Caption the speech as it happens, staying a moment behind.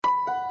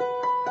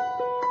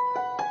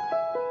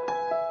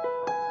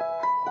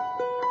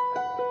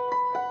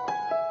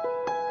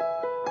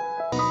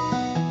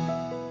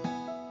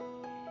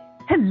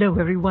Hello,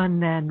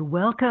 everyone, and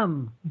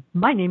welcome.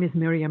 My name is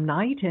Miriam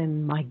Knight,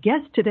 and my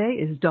guest today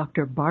is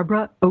Dr.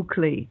 Barbara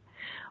Oakley.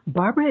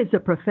 Barbara is a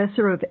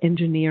professor of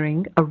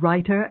engineering, a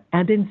writer,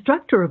 and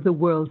instructor of the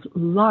world's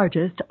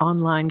largest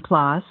online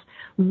class,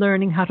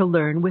 Learning How to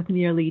Learn, with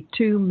nearly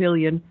 2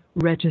 million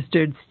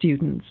registered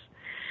students.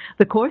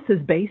 The course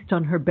is based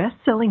on her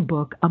best-selling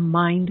book, A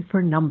Mind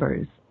for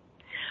Numbers.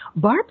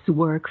 Barb's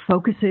work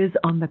focuses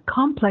on the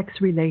complex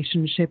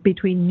relationship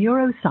between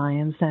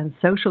neuroscience and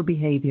social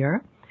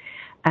behavior,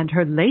 and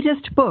her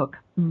latest book,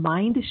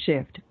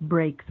 Mindshift,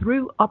 Break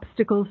Through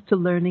Obstacles to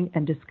Learning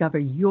and Discover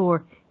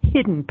Your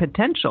Hidden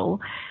Potential,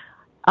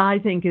 I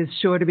think is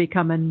sure to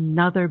become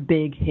another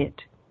big hit.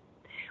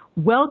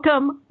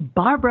 Welcome,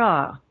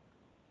 Barbara.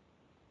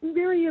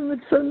 Miriam,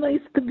 it's so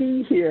nice to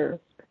be here.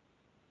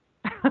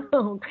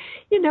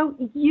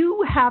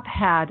 You have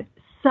had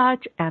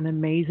such an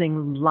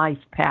amazing life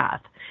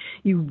path.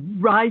 You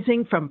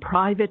rising from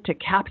private to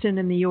captain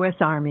in the U.S.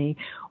 Army,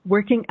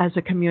 working as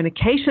a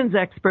communications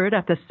expert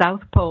at the South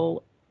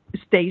Pole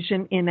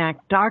Station in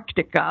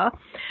Antarctica,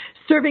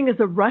 serving as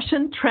a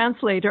Russian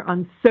translator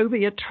on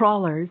Soviet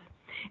trawlers,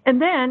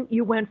 and then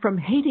you went from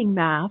hating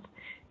math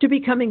to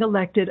becoming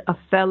elected a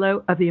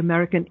fellow of the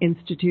American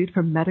Institute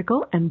for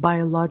Medical and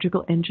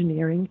Biological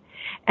Engineering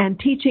and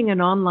teaching an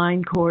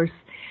online course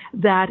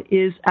that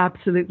is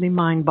absolutely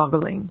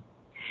mind-boggling.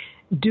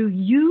 Do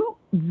you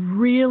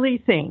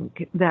really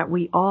think that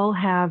we all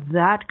have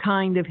that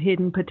kind of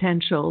hidden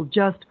potential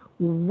just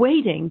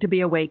waiting to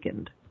be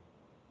awakened?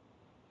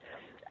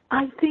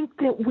 I think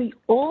that we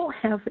all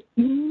have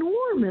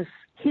enormous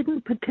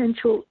hidden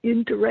potential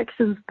in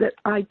directions that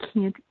I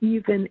can't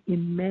even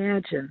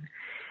imagine.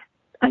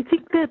 I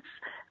think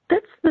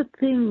that's the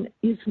thing,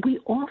 is we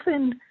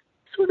often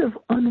sort of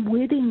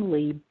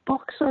unwittingly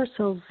box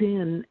ourselves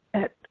in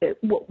at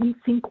what we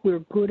think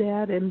we're good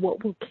at and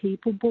what we're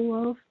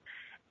capable of.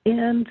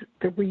 And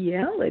the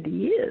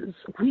reality is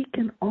we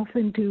can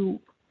often do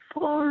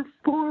far,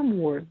 far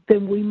more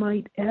than we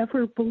might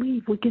ever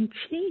believe. We can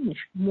change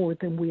more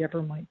than we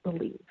ever might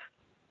believe.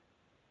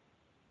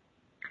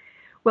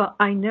 Well,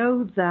 I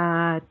know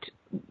that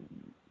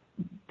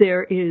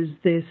there is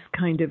this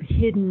kind of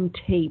hidden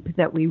tape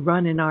that we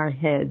run in our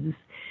heads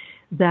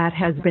that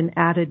has been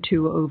added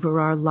to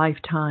over our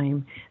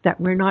lifetime, that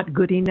we're not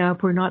good enough,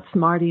 we're not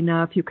smart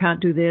enough, you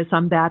can't do this,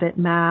 I'm bad at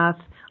math,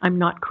 I'm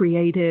not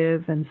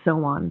creative, and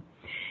so on.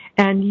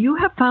 And you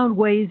have found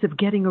ways of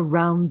getting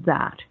around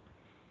that.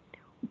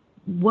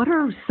 What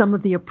are some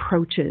of the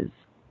approaches?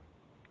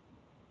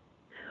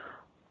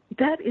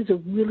 That is a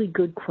really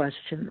good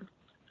question.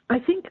 I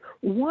think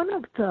one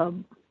of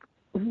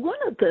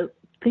the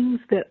things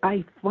that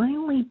I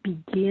finally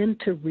began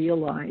to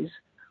realize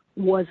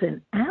was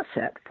an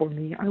asset for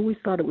me, I always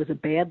thought it was a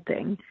bad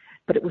thing,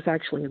 but it was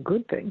actually a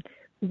good thing,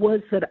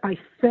 was that I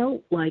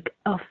felt like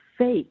a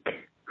fake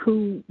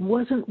who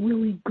wasn't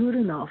really good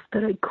enough,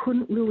 that I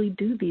couldn't really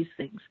do these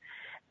things.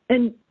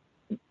 And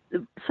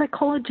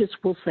psychologists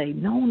will say,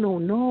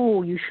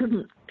 no, you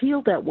shouldn't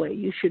feel that way.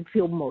 You should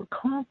feel more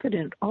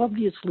confident.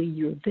 Obviously,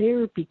 you're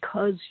there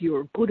because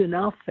you're good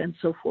enough and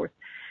so forth.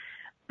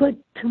 But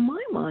to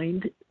my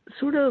mind,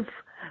 sort of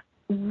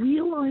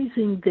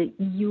realizing that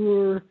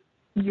your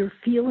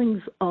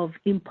feelings of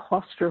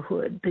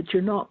imposterhood, that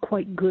you're not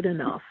quite good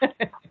enough,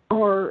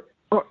 are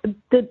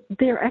that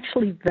they're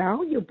actually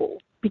valuable.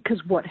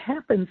 Because what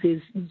happens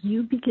is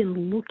you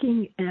begin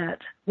looking at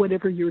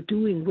whatever you're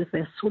doing with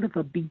a sort of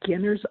a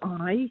beginner's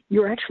eye.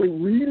 You're actually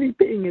really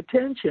paying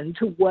attention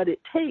to what it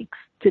takes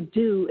to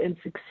do and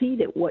succeed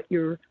at what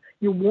you're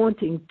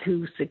wanting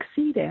to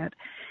succeed at.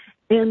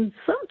 And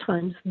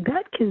sometimes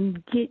that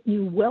can get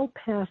you well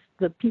past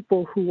the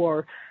people who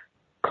are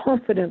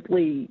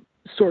confidently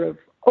sort of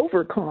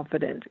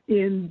overconfident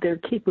in their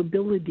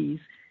capabilities,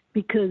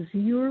 because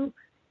you're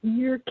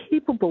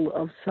capable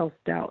of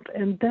self-doubt,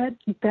 and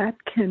that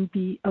can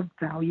be a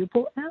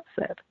valuable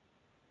asset.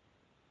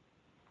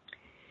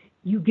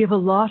 You give a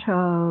lot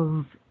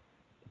of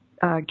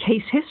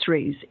case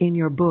histories in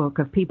your book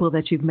of people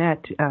that you've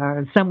met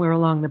somewhere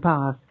along the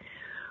path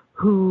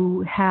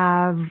who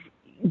have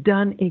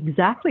done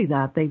exactly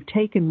that. They've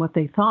taken what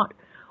they thought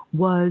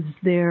was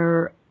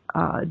their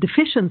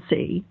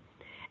deficiency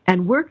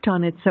and worked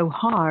on it so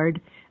hard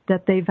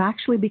that they've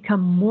actually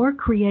become more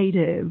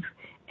creative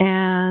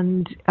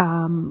and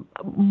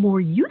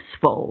more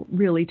useful,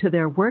 really, to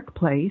their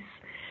workplace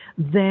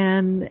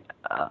than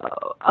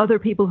other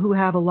people who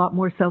have a lot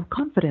more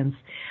self-confidence.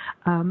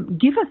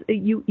 Give us,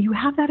 you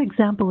have that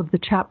example of the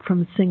chap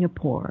from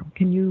Singapore.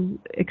 Can you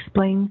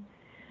explain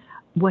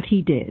what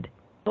he did?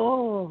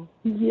 Oh,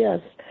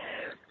 yes.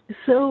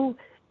 So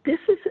this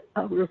is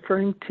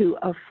referring to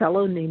a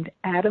fellow named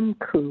Adam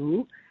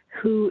Koo,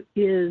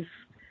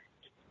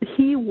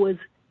 he was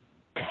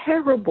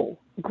terrible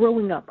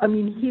growing up. I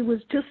mean, he was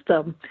just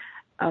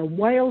a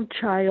wild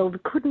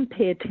child, couldn't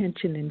pay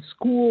attention in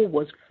school,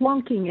 was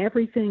flunking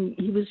everything.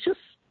 He was just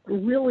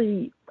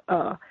really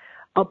a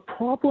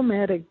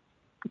problematic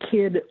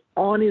kid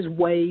on his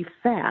way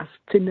fast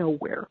to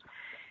nowhere.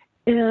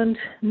 And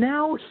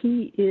now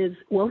he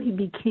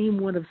became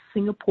one of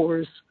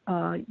Singapore's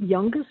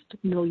youngest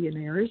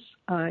millionaires.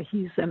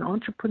 He's an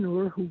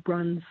entrepreneur who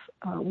runs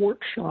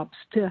workshops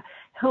to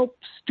help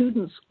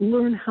students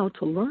learn how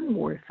to learn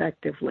more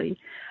effectively,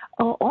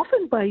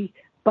 often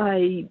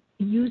by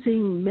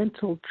using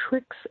mental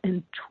tricks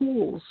and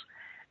tools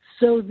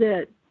so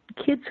that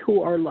kids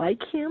who are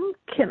like him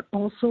can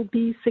also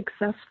be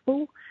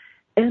successful.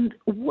 And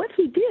what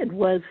he did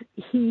was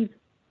he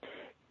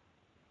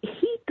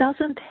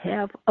doesn't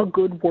have a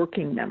good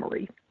working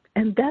memory.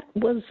 And that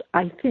was,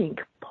 I think,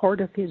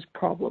 part of his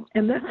problem.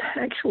 And that's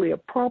actually a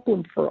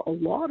problem for a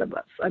lot of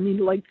us. I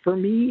mean, like for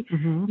me,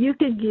 you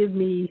can give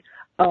me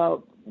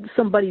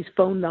somebody's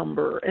phone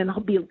number and I'll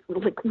be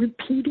like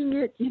repeating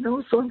it,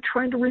 so I'm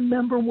trying to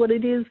remember what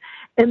it is.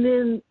 And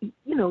then,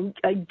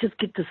 I just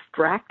get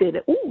distracted.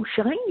 Oh,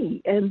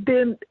 shiny. And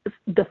then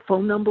the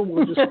phone number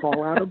will just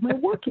fall out of my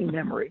working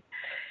memory.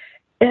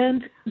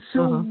 And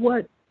so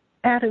what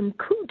Adam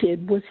Koo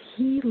did was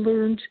he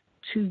learned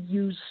to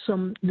use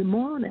some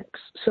mnemonics,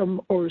 some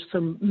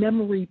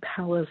memory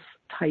palace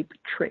type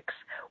tricks,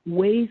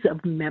 ways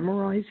of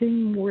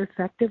memorizing more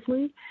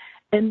effectively.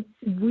 And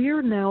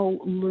we're now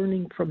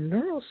learning from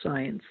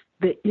neuroscience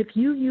that if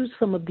you use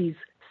some of these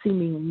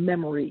seeming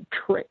memory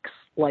tricks,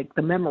 like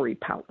the memory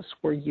palace,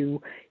 where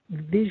you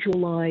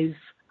visualize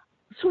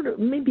sort of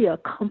maybe a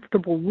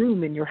comfortable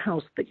room in your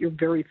house that you're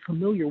very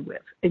familiar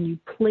with, and you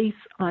place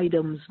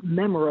items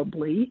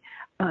memorably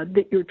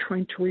that you're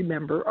trying to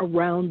remember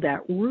around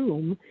that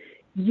room,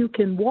 you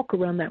can walk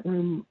around that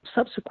room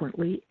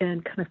subsequently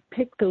and kind of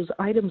pick those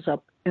items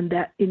up, and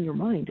that in your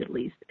mind at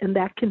least, and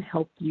that can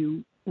help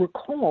you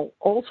recall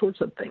all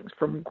sorts of things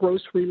from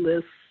grocery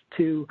lists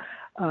to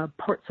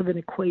parts of an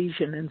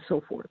equation and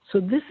so forth. So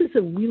this is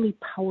a really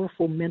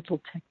powerful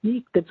mental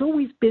technique that's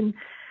always been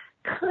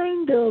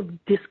kind of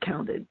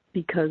discounted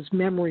because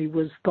memory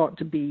was thought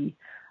to be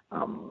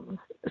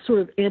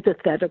sort of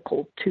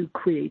antithetical to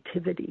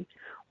creativity.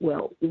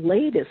 Well,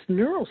 latest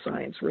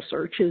neuroscience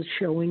research is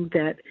showing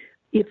that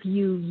if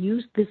you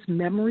use this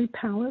memory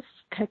palace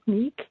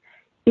technique,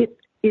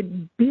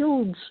 it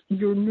builds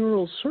your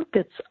neural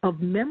circuits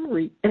of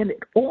memory, and it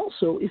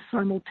also is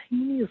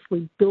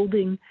simultaneously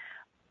building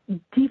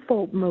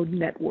default mode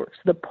networks,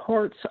 the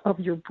parts of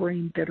your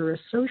brain that are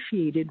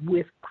associated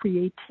with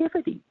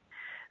creativity.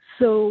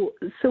 So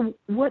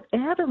what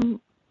Adam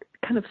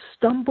kind of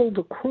stumbled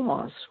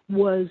across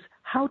was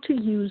how to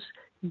use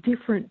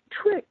different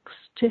tricks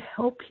to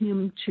help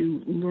him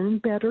to learn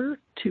better,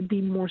 to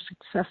be more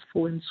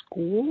successful in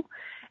school.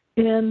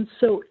 And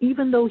so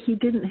even though he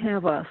didn't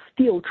have a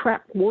steel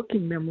trap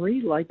working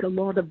memory like a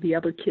lot of the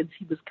other kids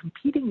he was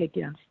competing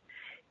against,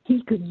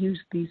 he could use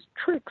these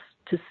tricks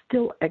to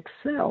still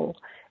excel.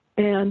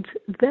 And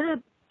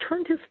that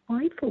turned his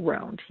life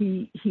around.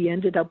 He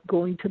ended up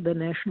going to the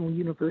National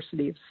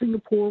University of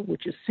Singapore,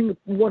 which is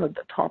one of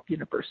the top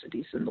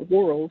universities in the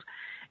world.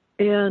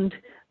 And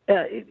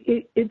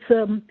it's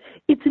an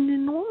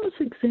enormous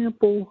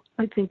example,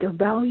 I think, a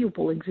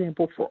valuable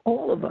example for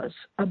all of us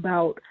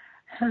about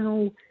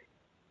how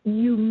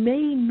you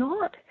may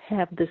not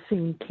have the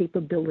same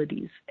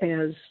capabilities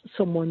as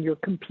someone you're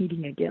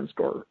competing against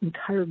or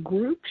entire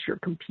groups you're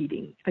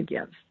competing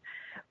against.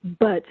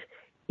 But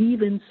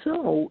even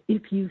so,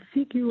 if you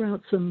figure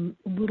out some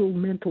little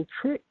mental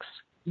tricks,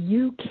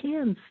 you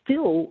can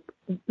still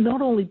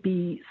not only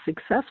be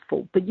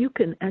successful, but you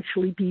can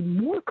actually be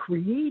more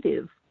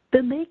creative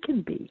than they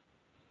can be.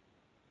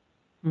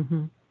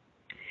 Mm-hmm.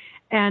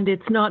 And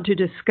it's not to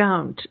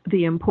discount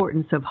the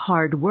importance of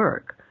hard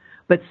work,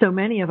 but so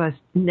many of us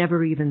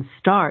never even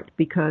start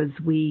because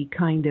we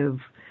kind of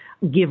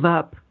give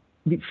up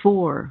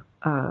before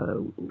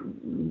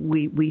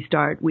we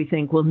start. We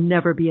think we'll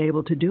never be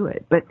able to do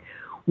it. But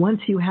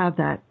once you have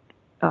that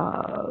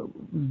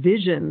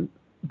vision,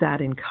 that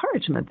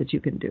encouragement that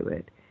you can do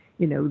it,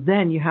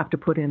 then you have to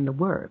put in the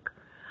work.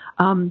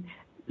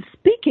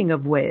 Speaking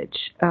of which,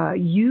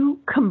 you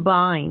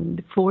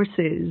combined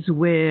forces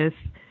with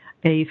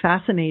a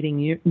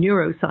fascinating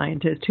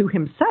neuroscientist who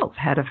himself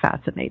had a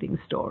fascinating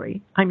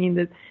story. I mean,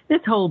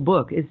 this whole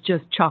book is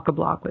just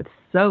chock-a-block with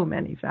so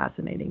many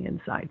fascinating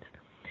insights.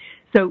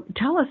 So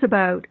tell us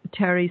about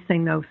Terry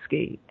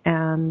Sejnowski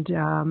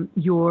and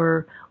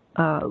your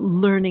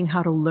learning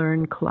how to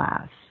learn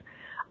class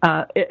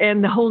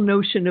and the whole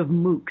notion of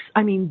MOOCs.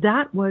 I mean,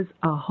 that was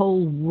a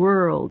whole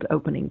world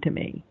opening to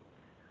me.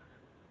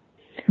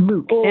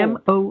 MOOC,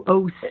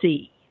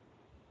 M-O-O-C.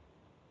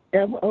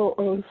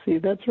 M-O-O-C,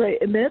 that's right.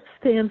 And that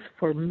stands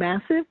for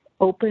Massive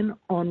Open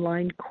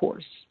Online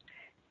Course.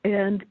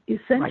 And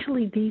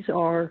essentially these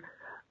are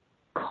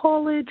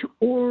college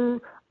or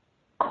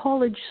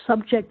college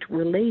subject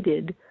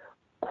related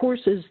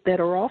courses that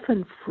are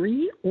often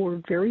free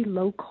or very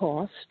low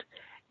cost.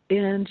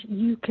 And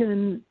you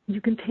can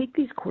take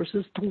these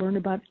courses to learn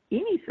about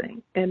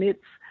anything. And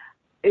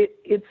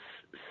it's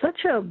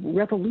such a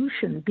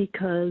revolution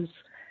because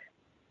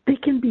they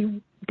can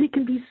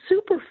be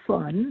super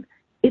fun.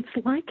 It's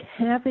like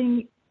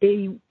having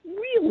a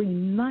really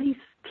nice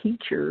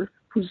teacher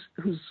who's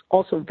who's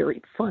also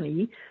very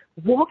funny,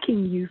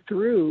 walking you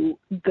through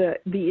the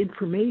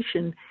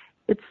information.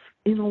 It's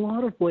in a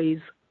lot of ways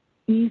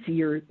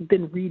easier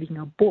than reading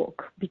a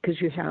book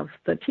because you have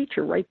the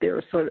teacher right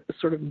there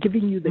sort of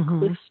giving you the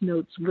Cliff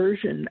Notes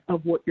version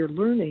of what you're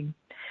learning.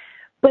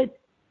 But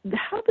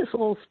how this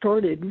all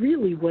started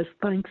really was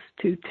thanks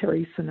to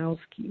Terry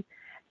Sanowski.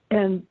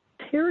 And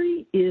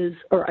Terry is,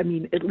 or I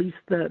mean, at least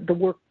the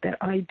work that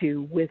I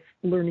do with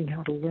learning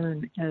how to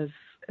learn as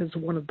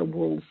one of the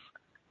world's,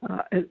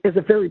 as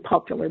a very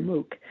popular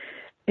MOOC.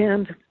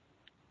 And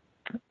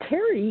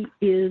Terry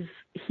is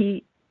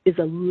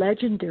a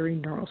legendary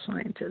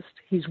neuroscientist.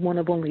 He's one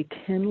of only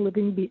 10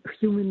 living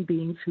human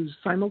beings who's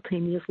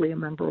simultaneously a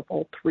member of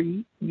all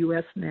 3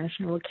 U.S.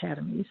 National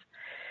Academies.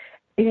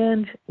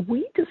 And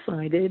we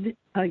decided,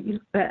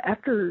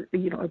 after,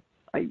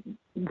 I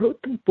wrote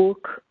the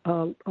book,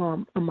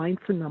 A Mind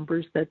for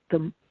Numbers, that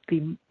the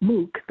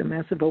MOOC, the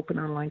Massive Open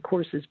Online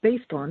Course, is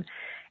based on.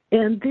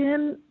 And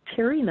then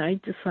Terry and I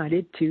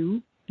decided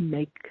to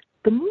make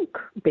the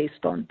MOOC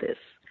based on this.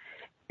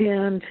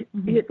 And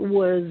it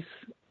was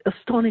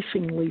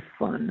astonishingly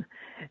fun.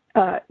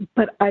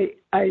 But I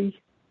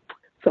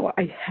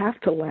have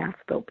to laugh,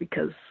 though,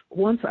 because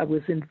once I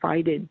was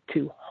invited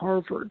to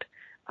Harvard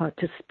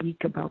to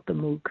speak about the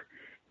MOOC,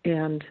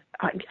 and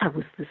I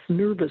was this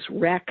nervous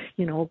wreck,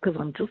 because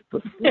I'm just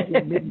this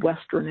little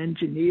Midwestern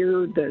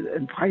engineer that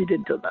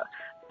invited to the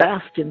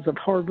bastions of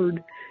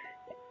Harvard.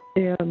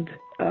 And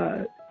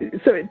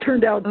so it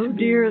turned out to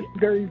be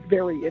very,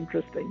 very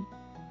interesting.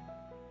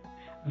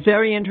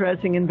 Very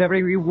interesting and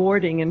very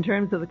rewarding in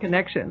terms of the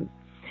connections.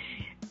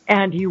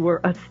 And you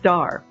were a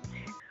star.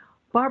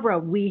 Barbara,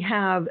 we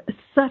have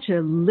such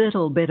a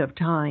little bit of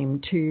time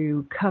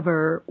to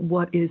cover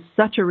what is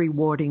such a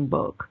rewarding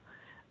book.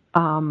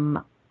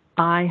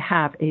 I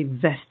have a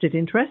vested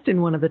interest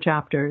in one of the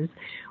chapters,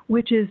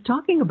 which is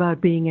talking about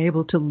being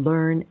able to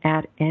learn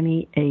at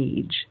any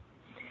age.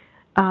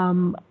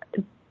 Tell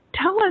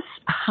us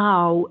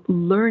how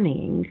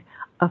learning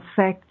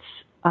affects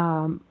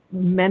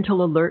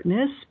mental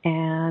alertness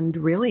and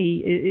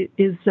really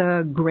is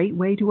a great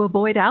way to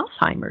avoid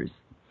Alzheimer's.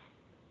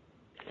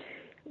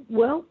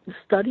 Well,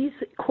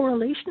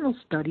 correlational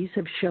studies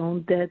have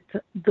shown that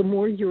the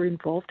more you're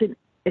involved in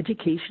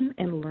education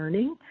and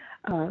learning,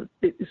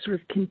 sort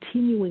of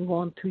continuing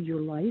on through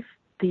your life,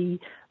 the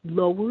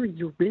lower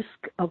your risk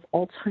of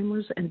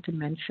Alzheimer's and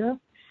dementia.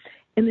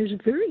 And there's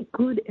very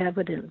good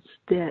evidence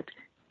that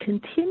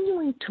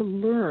continuing to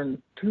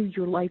learn through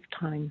your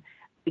lifetime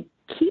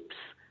keeps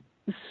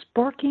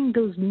sparking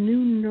those new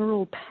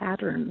neural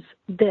patterns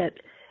that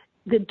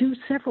do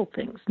several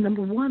things.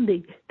 Number one,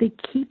 they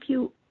keep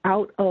you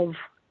out of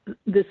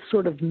this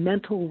sort of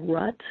mental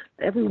rut.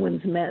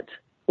 Everyone's met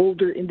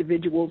older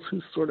individuals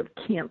who sort of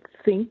can't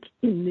think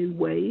in new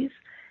ways.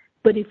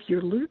 But if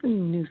you're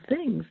learning new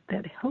things,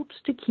 that helps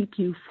to keep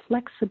you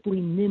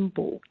flexibly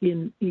nimble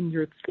in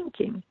your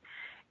thinking.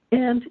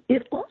 And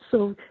it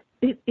also,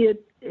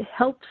 it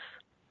helps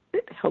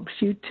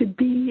you to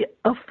be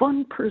a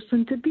fun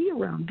person to be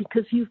around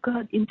because you've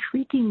got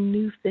intriguing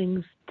new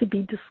things to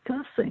be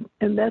discussing.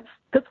 And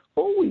that's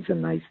always a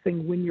nice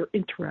thing when you're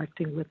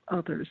interacting with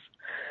others.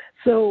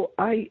 So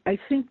I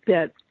think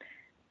that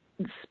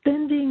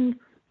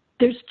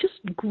there's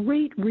just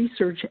great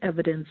research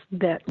evidence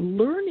that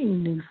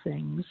learning new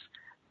things,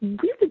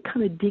 really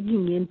kind of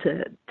digging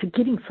into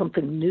getting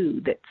something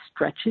new that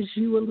stretches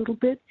you a little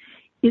bit,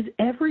 is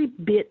every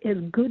bit as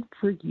good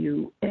for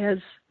you as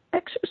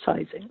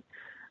exercising.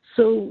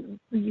 So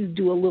you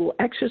do a little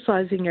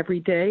exercising every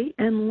day,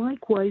 and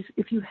likewise,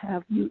 if you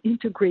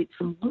integrate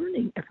some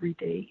learning every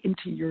day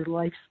into your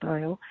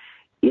lifestyle,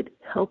 it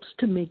helps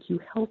to make you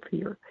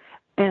healthier.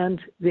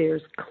 And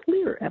there's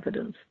clear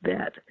evidence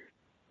that,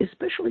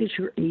 especially as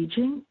you're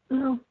aging,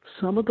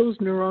 some of those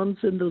neurons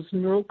and those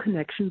neural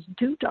connections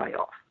do die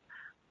off.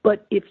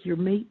 But if you're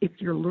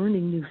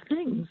learning new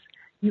things,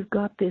 you've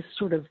got this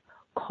sort of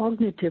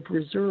cognitive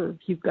reserve.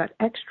 You've got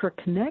extra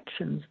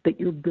connections that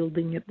you're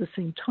building at the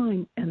same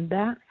time, and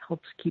that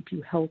helps keep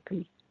you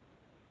healthy.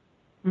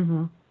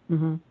 Mm-hmm.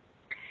 Mm-hmm.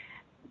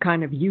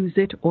 Kind of use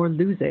it or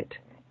lose it.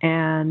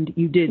 And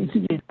you did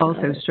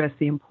also stress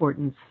the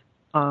importance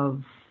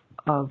of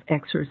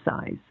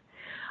exercise.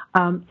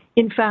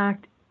 In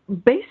fact,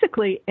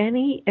 basically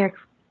any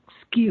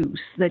excuse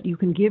that you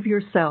can give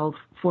yourself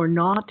for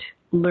not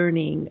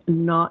learning,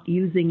 not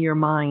using your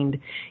mind,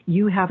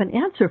 you have an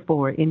answer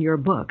for in your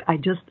book. I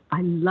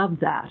love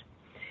that.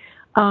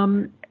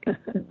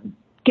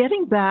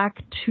 Getting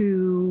back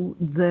to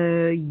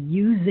the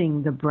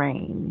using the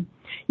brain,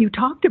 you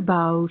talked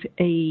about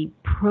a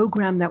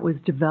program that was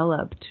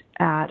developed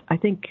at, I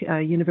think,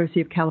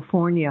 University of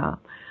California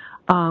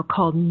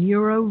called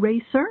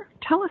NeuroRacer.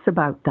 Tell us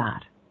about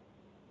that.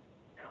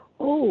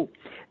 Oh,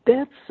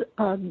 that's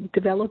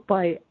developed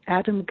by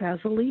Adam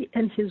Gazzaley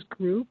and his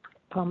group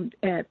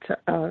at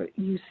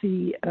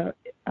UC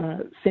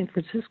San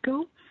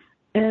Francisco.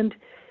 And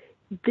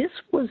this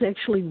was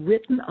actually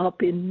written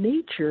up in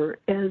Nature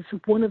as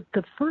one of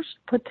the first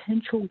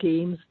potential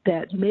games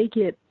that may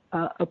get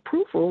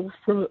approval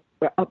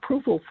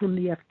approval from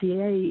the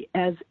FDA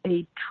as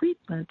a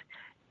treatment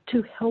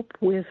to help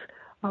with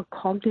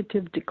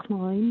cognitive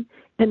decline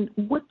and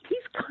what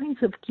these kinds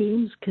of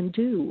games can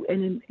do.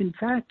 And in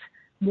fact,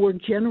 more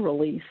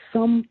generally,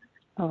 some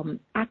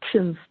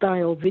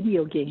action-style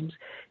video games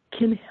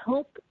can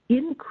help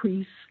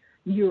increase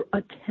your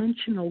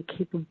attentional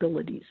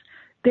capabilities.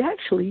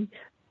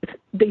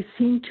 They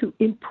seem to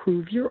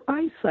improve your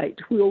eyesight.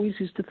 We always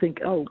used to think,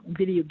 oh,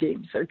 video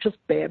games are just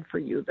bad for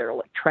you. They're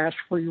like trash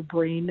for your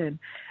brain.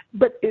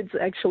 But it's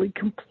actually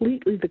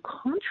completely the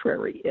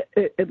contrary,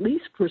 at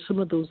least for some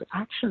of those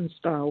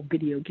action-style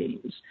video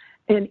games.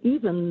 And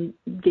even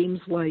games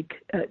like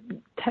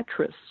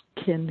Tetris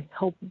can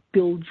help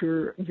build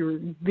your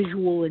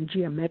visual and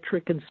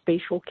geometric and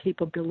spatial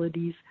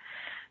capabilities.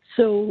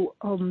 So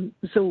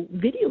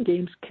video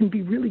games can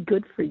be really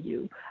good for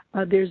you.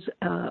 There's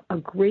a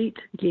great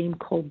game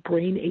called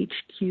Brain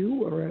HQ,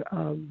 or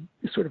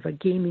sort of a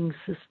gaming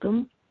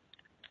system.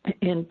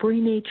 And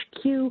Brain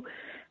HQ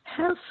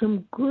has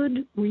some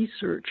good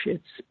research.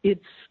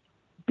 It's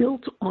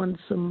built on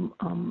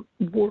some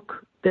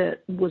work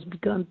that was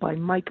begun by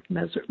Mike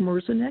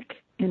Merzenich,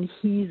 and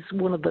he's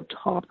one of the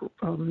top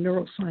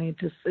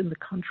neuroscientists in the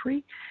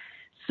country.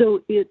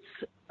 So it's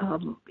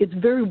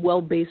very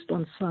well based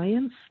on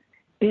science,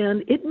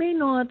 and it may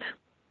not,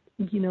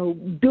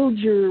 build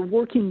your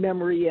working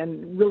memory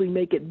and really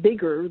make it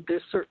bigger.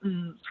 There's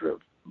certain sort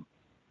of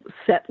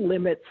set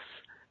limits.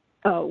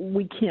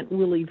 We can't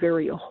really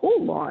vary a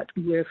whole lot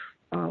with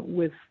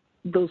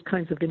those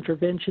kinds of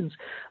interventions,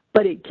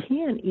 but it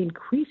can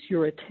increase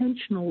your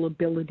attentional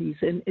abilities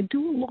and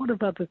do a lot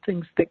of other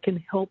things that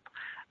can help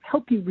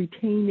you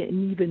retain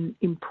and even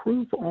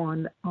improve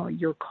on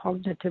your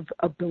cognitive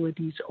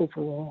abilities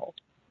overall.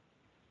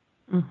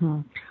 Mm-hmm.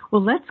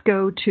 Well, let's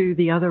go to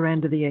the other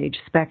end of the age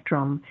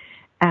spectrum.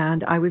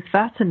 And I was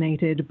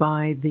fascinated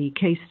by the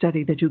case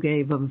study that you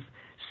gave of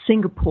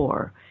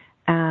Singapore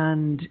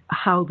and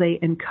how they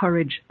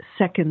encourage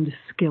second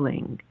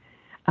skilling.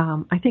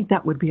 I think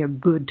that would be a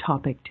good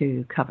topic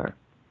to cover.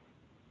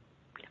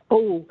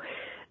 Oh,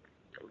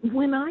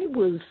 when I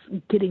was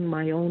getting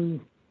my own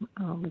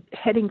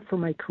heading for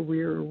my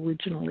career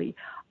originally,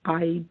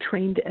 I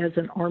trained as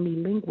an Army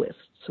linguist.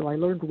 So I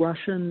learned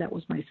Russian. That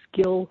was my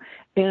skill.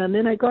 And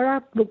then I got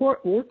out the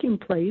working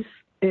place,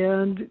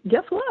 and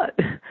guess what?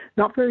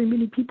 Not very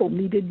many people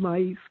needed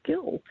my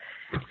skill.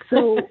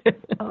 So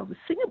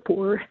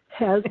Singapore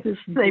has this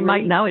they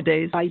might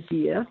nowadays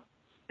idea.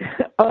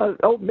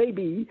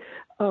 Maybe.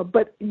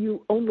 But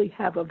you only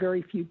have a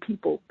very few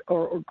people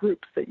or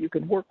groups that you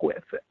can work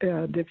with.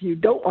 And if you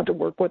don't want to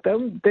work with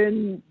them,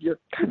 then you're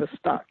kind of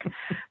stuck.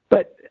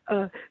 But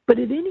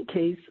in any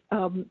case,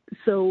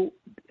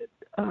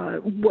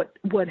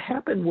 what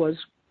happened was,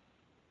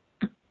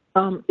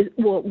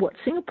 what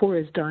Singapore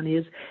has done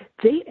is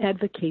they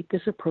advocate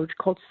this approach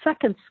called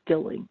second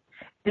skilling.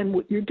 And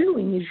what you're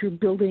doing is you're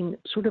building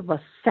sort of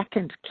a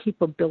second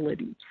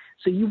capability.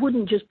 So you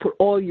wouldn't just put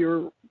all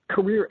your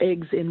career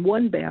eggs in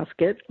one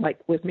basket, like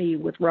with me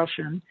with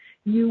Russian.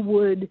 You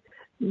would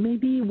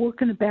maybe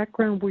work in a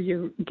background where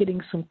you're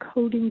getting some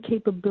coding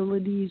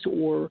capabilities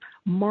or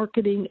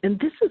marketing. And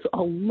this is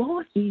a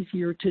lot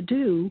easier to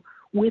do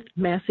with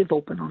massive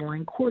open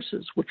online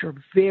courses, which are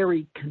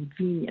very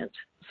convenient.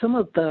 Some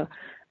of the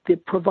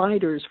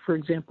providers, for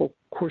example,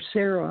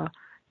 Coursera,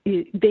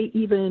 they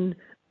even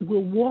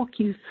will walk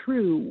you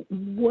through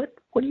what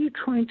are you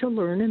trying to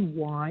learn and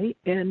why,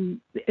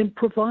 and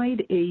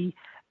provide a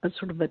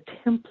sort of a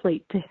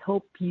template to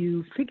help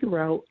you figure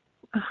out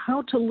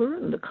how to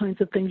learn the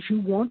kinds of things you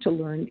want to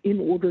learn in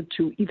order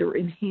to either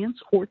enhance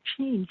or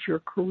change your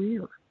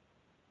career.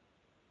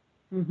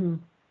 Mm-hmm.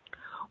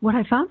 What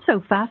I found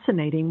so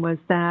fascinating was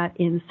that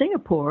in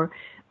Singapore,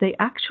 they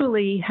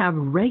actually have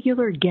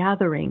regular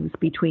gatherings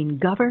between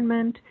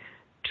government,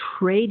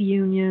 trade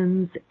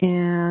unions,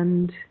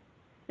 and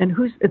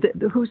who's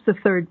the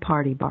third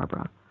party,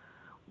 Barbara,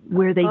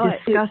 where they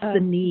discuss the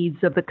needs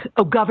of the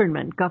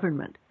government.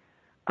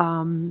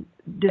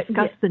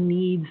 Discuss the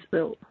needs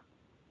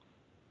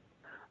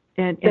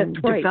and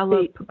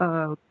develop.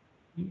 Right.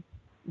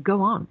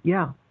 Go on,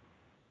 yeah.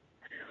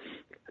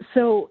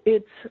 So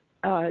it's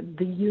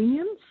the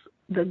unions,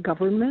 the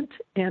government,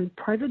 and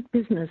private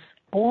business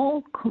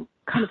all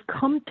kind of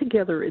come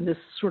together in this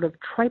sort of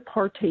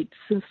tripartite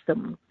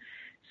system.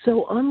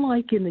 So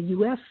unlike in the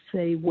U.S.,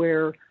 say,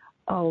 where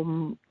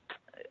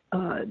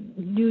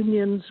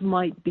unions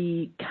might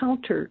be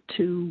counter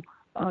to,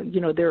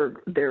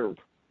 they're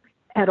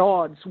at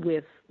odds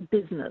with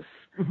business.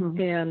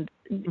 Mm-hmm. And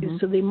mm-hmm.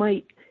 so they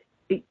might,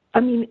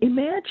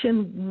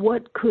 imagine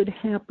what could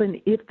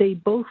happen if they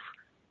both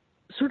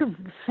sort of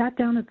sat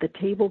down at the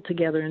table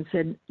together and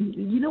said,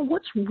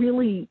 what's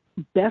really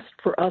best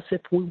for us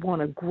if we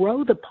want to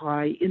grow the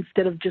pie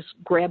instead of just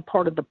grab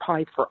part of the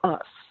pie for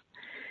us.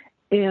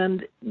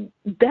 And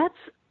that's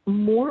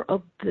more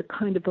of the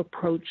kind of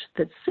approach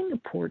that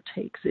Singapore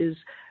takes is,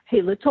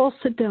 hey, let's all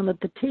sit down at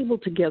the table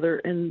together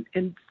and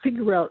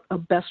figure out a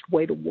best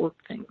way to work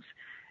things.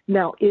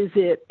 Now, is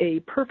it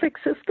a perfect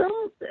system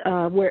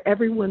where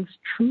everyone's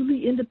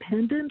truly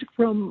independent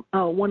from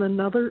one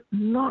another?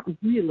 Not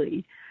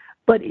really,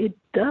 but it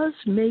does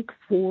make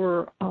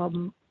for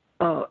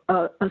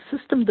a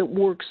system that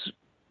works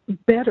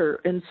better,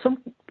 and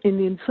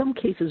in some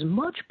cases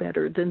much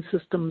better than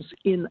systems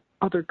in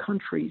other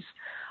countries.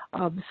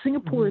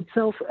 Singapore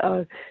itself,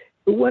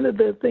 one of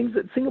the things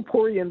that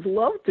Singaporeans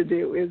love to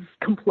do is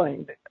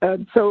complain.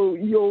 And so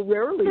you'll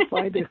rarely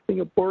find a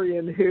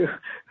Singaporean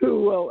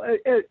who will,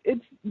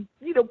 it's,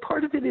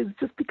 part of it is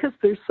just because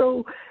they're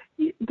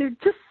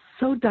just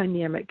so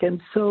dynamic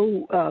and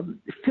so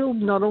filled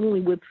not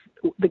only with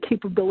the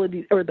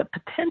capability or the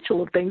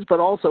potential of things, but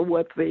also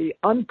with the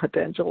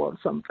unpotential of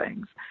some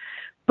things.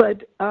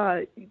 But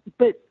the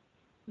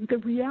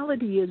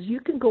reality is you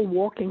can go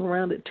walking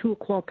around at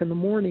 2:00 in the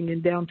morning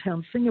in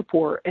downtown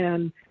Singapore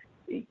and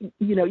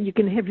you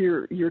can have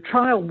your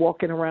child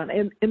walking around,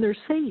 and they're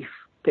safe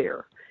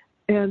there.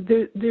 And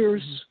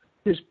there's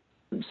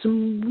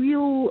some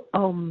real,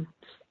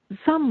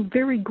 some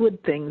very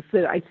good things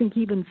that I think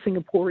even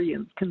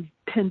Singaporeans can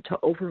tend to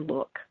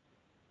overlook.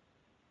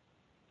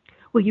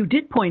 Well, you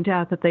did point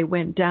out that they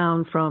went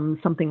down from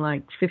something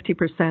like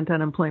 50%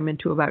 unemployment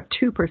to about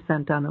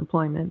 2%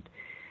 unemployment,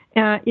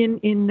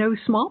 in no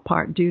small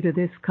part due to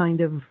this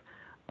kind of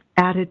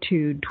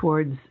attitude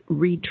towards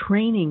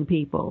retraining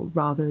people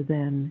rather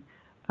than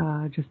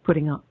just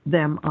putting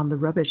them on the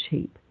rubbish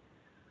heap.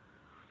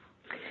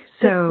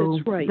 So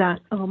that's right.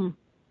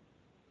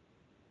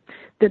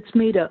 That's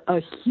made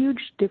a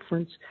huge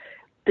difference.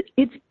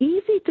 It's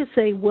easy to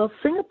say, well,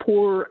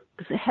 Singapore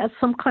has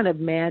some kind of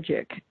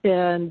magic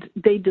and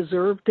they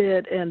deserved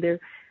it,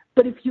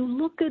 but if you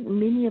look at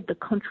many of the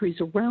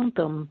countries around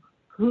them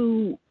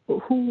who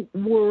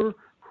were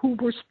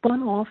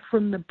spun off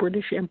from the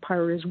British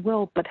Empire as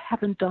well, but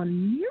haven't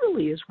done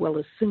nearly as well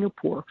as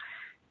Singapore.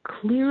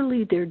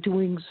 Clearly, they're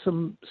doing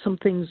some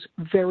things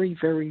very,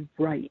 very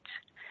right.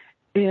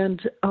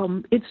 And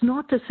it's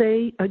not to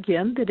say,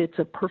 again, that it's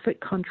a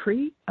perfect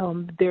country.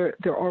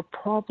 There are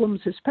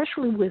problems,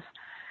 especially with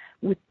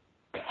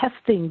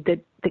testing that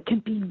can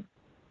be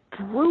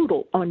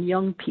brutal on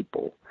young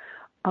people.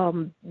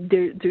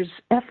 There's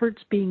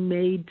efforts being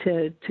made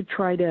to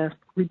try to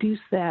reduce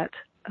that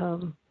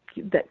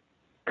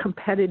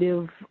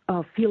competitive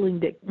feeling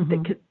that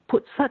could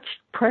put such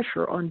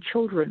pressure on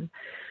children.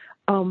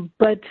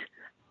 But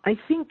I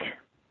think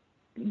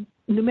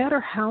no matter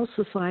how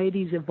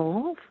societies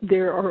evolve,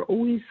 there are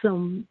always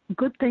some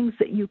good things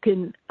that you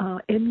can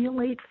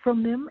emulate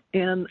from them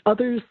and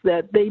others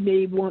that they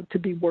may want to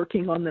be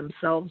working on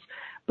themselves.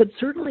 But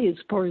certainly as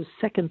far as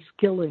second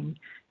skilling,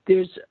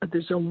 there's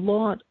a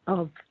lot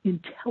of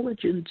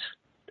intelligent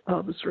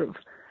sort of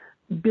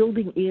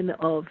building in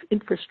of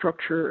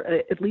infrastructure,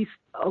 at least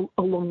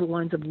along the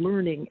lines of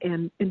learning,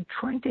 and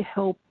trying to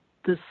help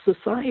the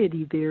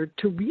society there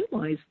to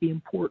realize the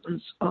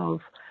importance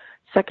of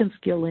second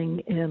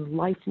skilling and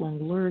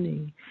lifelong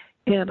learning.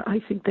 And I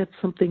think that's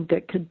something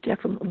that could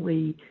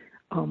definitely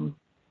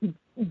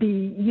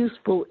be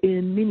useful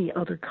in many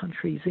other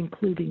countries,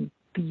 including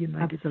the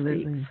United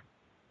States.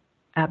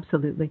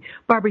 Absolutely.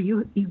 Barbara,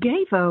 you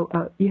gave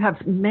you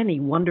have many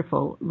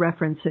wonderful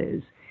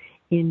references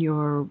in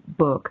your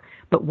book,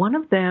 but one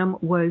of them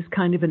was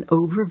kind of an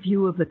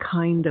overview of the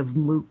kind of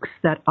MOOCs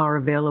that are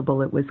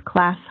available. It was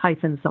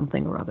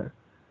class-something or other.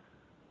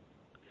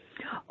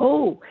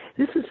 Oh,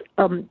 this is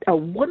a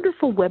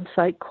wonderful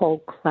website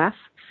called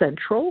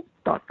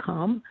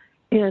ClassCentral.com,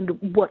 and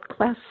what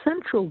Class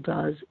Central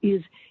does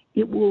is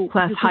it will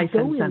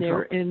go in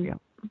there and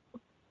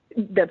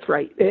that's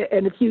right.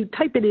 And if you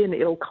type it in,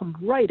 it'll come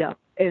right up.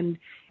 And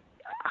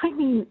I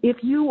mean,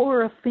 if you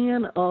are a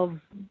fan of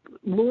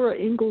Laura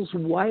Ingalls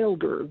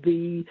Wilder,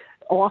 the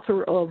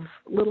author of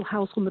Little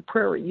House on the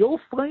Prairie, you'll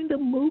find a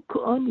MOOC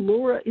on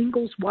Laura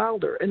Ingalls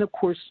Wilder. And, of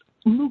course,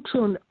 MOOCs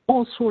on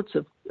all sorts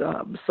of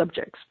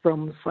subjects,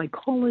 from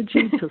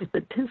psychology to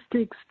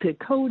statistics to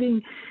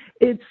coding.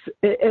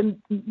 And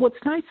what's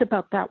nice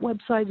about that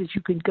website is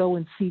you can go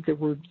and see the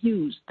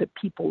reviews that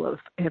people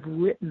have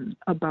written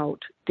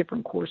about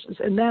different courses.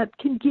 And that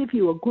can give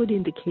you a good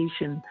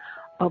indication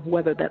of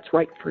whether that's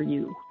right for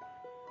you.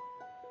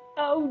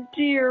 Oh,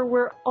 dear,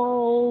 we're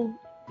all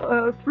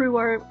through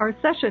our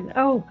session.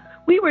 Oh,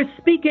 we were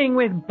speaking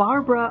with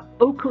Barbara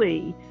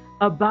Oakley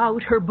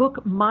about her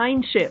book,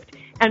 Mindshift.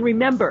 And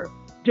remember,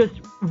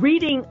 just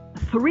reading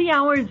 3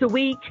 hours a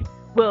week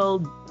will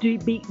do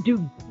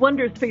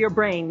wonders for your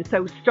brain.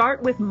 So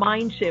start with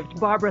Mindshift.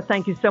 Barbara,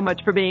 thank you so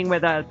much for being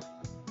with us.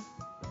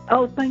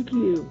 Oh, thank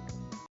you.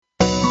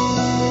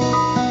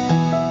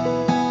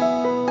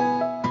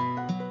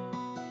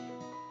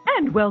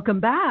 And welcome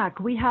back.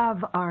 We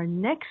have our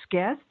next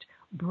guest,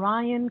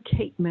 Brian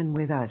Kateman,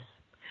 with us.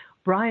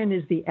 Brian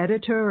is the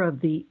editor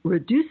of the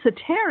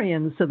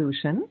Reducitarian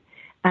Solution,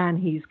 and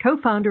he's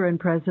co-founder and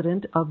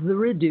president of the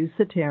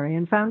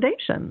Reducitarian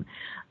Foundation,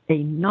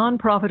 a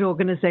nonprofit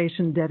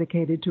organization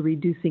dedicated to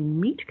reducing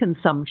meat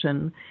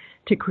consumption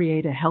to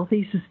create a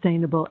healthy,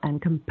 sustainable,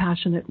 and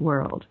compassionate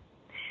world.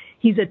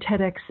 He's a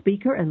TEDx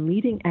speaker and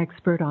leading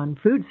expert on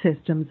food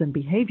systems and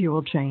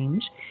behavioral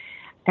change,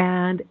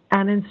 and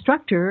an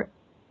instructor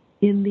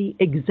in the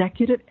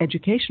Executive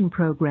Education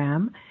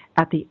Program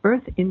at the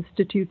Earth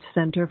Institute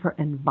Center for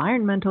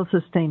Environmental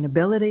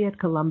Sustainability at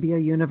Columbia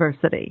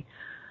University.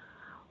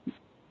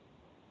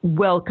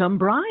 Welcome,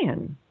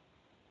 Brian.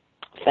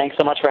 Thanks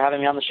so much for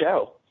having me on the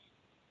show.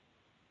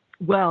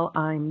 Well,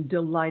 I'm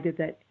delighted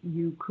that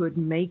you could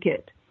make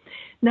it.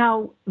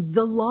 Now,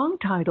 the long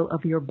title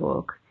of your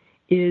book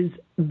is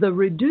The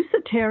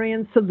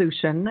Reducitarian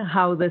Solution: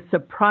 How the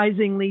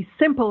Surprisingly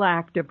Simple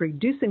Act of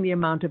Reducing the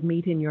Amount of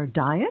Meat in Your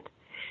Diet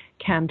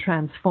Can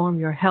Transform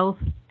Your Health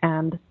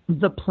and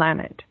the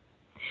Planet.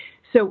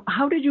 So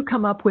how did you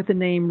come up with the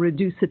name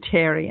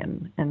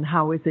Reducitarian, and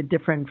how is it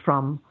different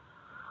from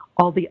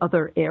all the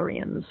other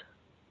Aryans?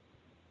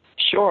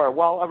 Sure.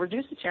 Well, a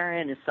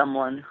reducitarian is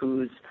someone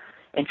who's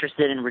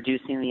interested in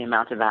reducing the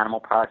amount of animal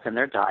products in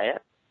their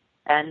diet.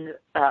 And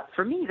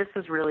for me, this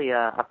is really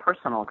a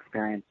personal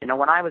experience. You know,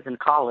 when I was in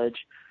college,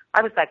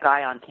 I was that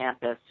guy on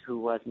campus who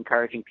was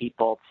encouraging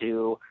people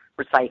to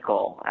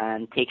recycle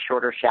and take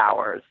shorter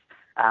showers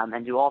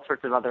and do all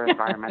sorts of other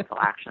environmental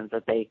actions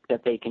that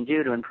they can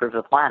do to improve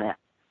the planet.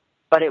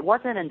 But it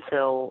wasn't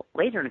until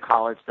later in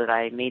college that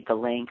I made the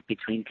link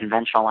between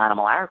conventional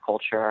animal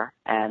agriculture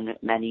and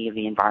many of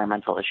the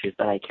environmental issues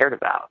that I cared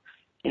about.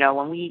 You know,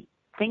 when we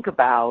think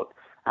about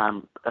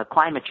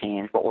climate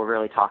change, what we're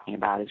really talking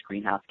about is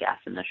greenhouse gas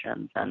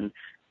emissions. And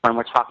when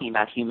we're talking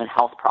about human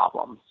health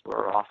problems,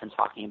 we're often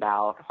talking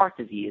about heart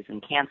disease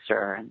and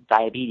cancer and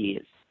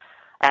diabetes.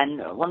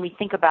 And when we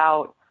think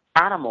about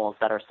animals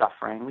that are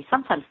suffering, we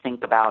sometimes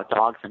think about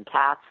dogs and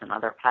cats and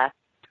other pets,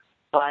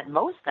 but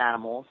most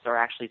animals are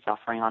actually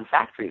suffering on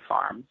factory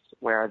farms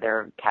where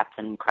they're kept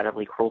in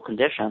incredibly cruel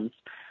conditions.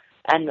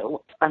 And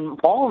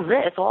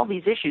all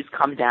these issues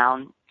come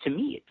down to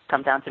meat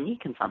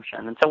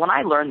consumption. And so when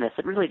I learned this,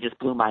 it really just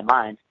blew my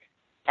mind.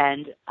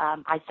 And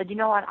I said, you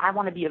know what, I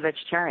want to be a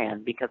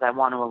vegetarian because I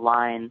want to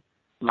align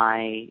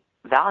my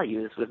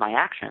values with my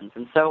actions.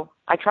 And so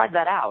I tried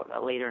that out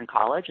later in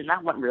college, and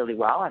that went really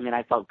well. I mean,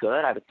 I felt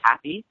good. I was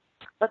happy.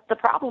 But the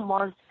problem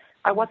was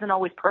I wasn't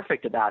always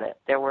perfect about it.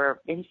 There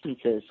were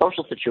instances,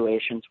 social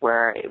situations,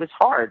 where it was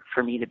hard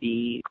for me to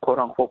be, quote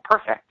unquote,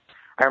 perfect.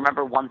 I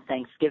remember one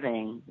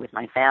Thanksgiving with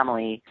my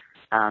family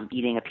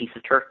eating a piece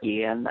of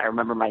turkey, and I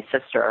remember my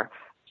sister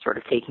sort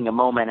of taking a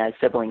moment, as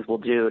siblings will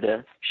do,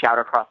 to shout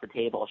across the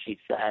table. She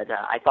said,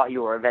 "I thought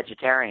you were a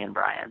vegetarian,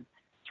 Brian,"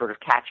 sort of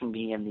catching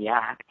me in the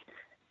act.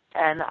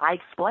 And I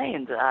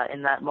explained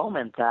in that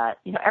moment that,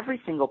 you know, every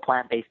single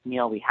plant-based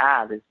meal we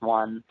have is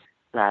one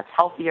that's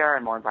healthier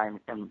and more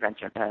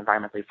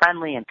environmentally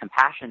friendly and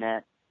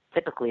compassionate,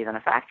 typically, than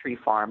a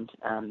factory-farmed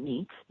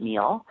meat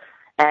meal,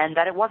 and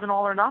that it wasn't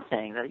all or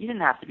nothing, that you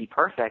didn't have to be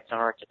perfect in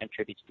order to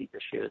contribute to these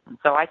issues. And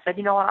so I said,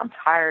 you know what, I'm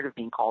tired of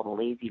being called a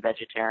lazy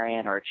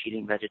vegetarian or a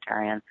cheating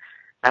vegetarian.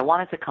 I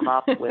wanted to come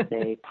up with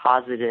a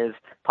positive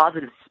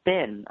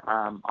spin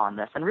on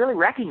this and really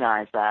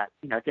recognize that,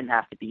 you know, it didn't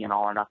have to be an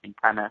all or nothing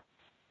premise.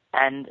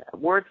 And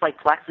words like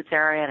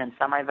flexitarian and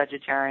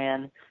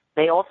semi-vegetarian,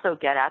 they also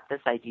get at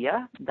this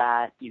idea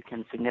that you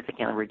can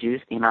significantly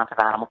reduce the amount of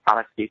animal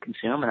products that you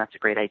consume, and that's a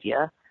great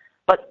idea.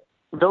 But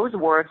those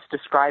words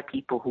describe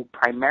people who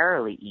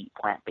primarily eat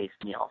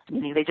plant-based meals,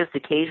 meaning they just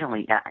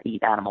occasionally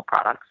eat animal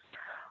products.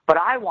 But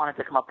I wanted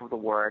to come up with a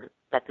word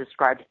that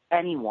described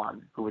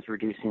anyone who was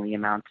reducing the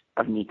amount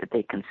of meat that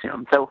they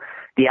consume. So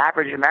the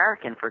average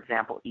American, for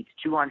example, eats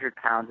 200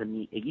 pounds of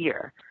meat a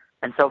year.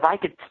 And so if I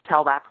could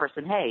tell that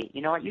person, hey,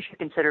 you know what, you should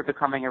consider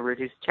becoming a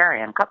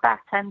reducitarian, cut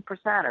back 10%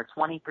 or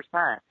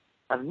 20%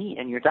 of meat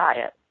in your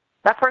diet,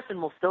 that person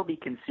will still be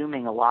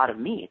consuming a lot of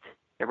meat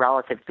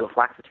relative to a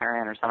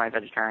flexitarian or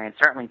semi-vegetarian,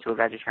 certainly to a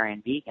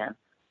vegetarian vegan,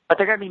 but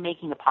they're going to be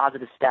making a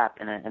positive step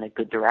in a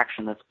good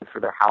direction that's good for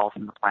their health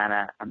and the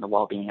planet and the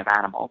well-being of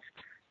animals.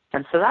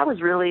 And so that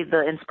was really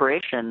the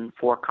inspiration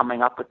for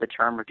coming up with the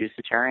term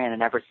reducitarian,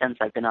 and ever since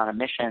I've been on a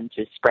mission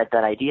to spread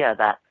that idea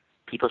that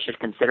people should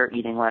consider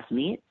eating less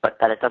meat, but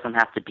that it doesn't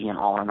have to be an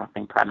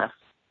all-or-nothing premise.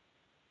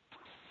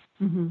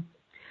 Mm-hmm.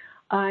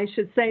 I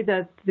should say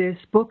that this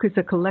book is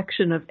a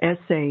collection of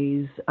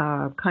essays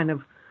kind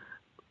of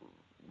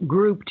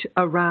grouped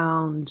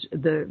around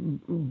the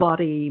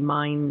body,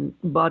 mind,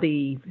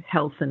 body,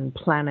 health, and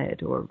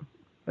planet, or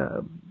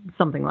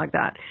something like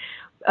that.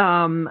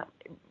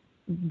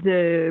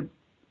 The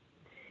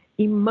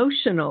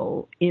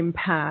emotional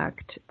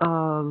impact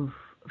of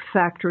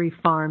factory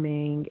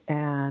farming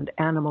and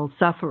animal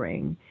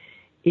suffering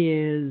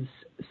is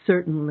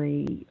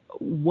certainly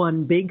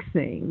one big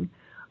thing,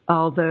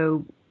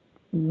 although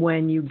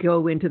when you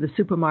go into the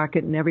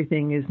supermarket and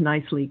everything is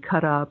nicely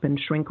cut up and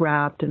shrink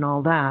wrapped and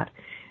all that,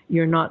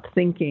 you're not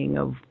thinking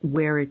of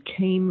where it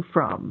came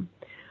from.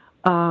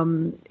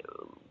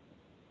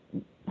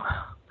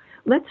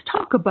 Let's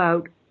talk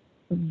about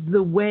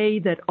the way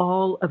that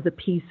all of the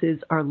pieces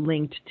are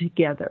linked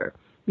together,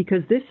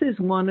 because this is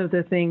one of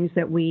the things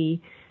that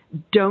we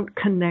don't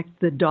connect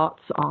the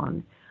dots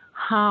on,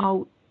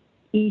 how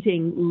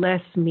eating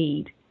less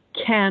meat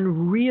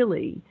can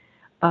really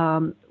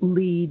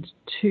lead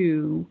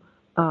to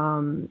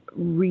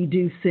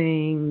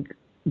reducing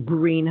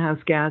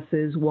greenhouse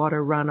gases,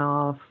 water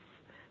runoff,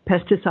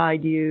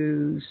 pesticide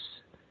use,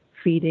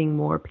 feeding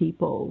more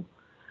people.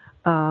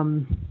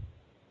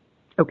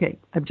 Okay,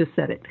 I've just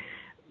said it.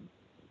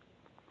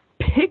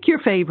 Pick your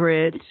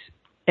favorite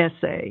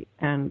essay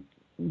and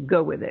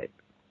go with it.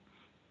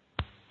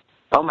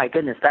 Oh my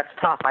goodness, that's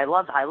tough. I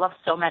love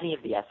so many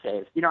of the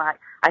essays. You know,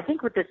 I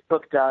think what this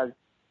book does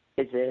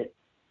is it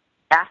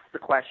asks the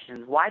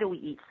questions: why do we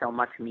eat so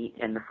much meat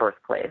in the first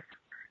place?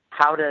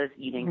 How does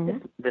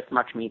eating this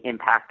much meat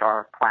impact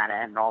our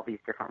planet in all these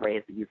different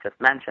ways that you've just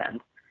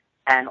mentioned?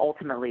 And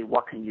ultimately,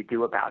 what can you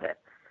do about it?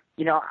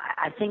 You know,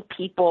 I think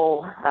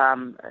people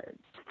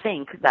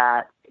think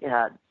that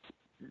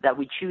that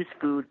we choose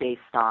food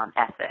based on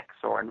ethics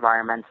or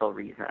environmental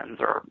reasons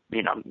or,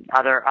 you know,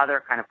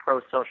 other kind of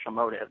pro-social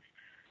motives.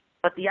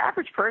 But the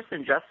average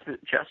person just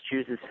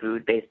chooses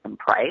food based on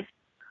price,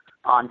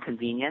 on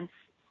convenience,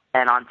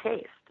 and on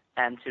taste,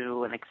 and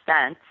to an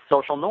extent,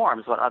 social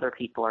norms, what other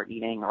people are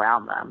eating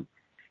around them.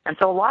 And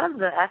so a lot of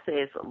the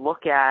essays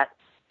look at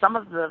some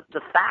of the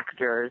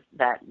factors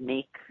that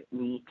make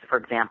meat, for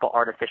example,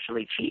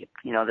 artificially cheap.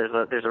 You know,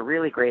 there's a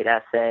really great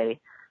essay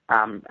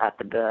at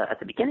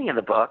the beginning of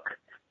the book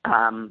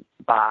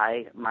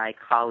by my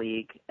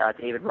colleague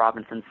David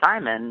Robinson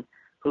Simon,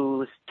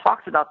 who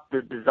talks about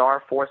the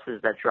bizarre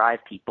forces that drive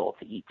people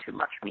to eat too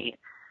much meat.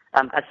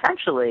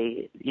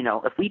 Essentially, you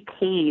know, if we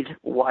paid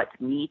what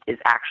meat is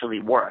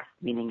actually worth,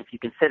 meaning if you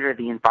consider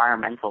the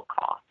environmental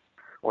cost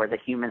or the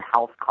human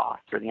health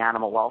cost or the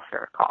animal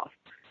welfare cost,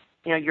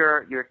 you know,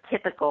 your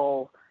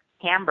typical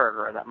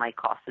hamburger that might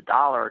cost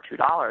 $1 or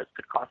 $2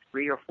 could cost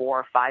 3 or 4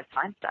 or 5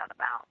 times that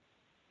amount.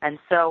 And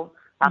so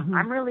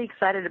I'm really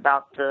excited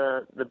about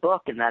the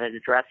book in that it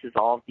addresses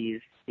all of these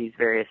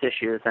various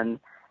issues. And,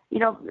 you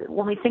know,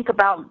 when we think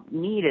about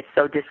meat, it's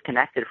so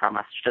disconnected from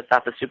us, just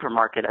at the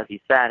supermarket, as you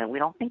said, and we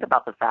don't think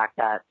about the fact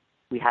that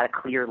we had to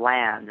clear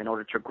land in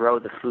order to grow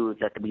the foods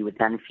that we would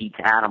then feed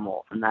to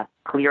animals, and that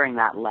clearing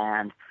that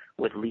land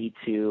would lead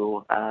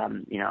to,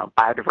 you know,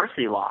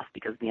 biodiversity loss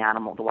because the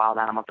wild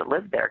animals that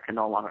live there can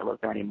no longer live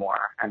there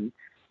anymore. And,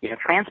 you know,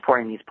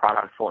 transporting these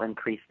products will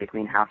increase the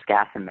greenhouse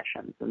gas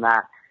emissions, and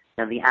that,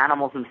 you know, the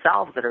animals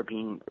themselves that are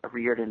being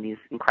reared in these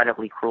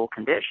incredibly cruel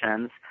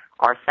conditions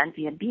are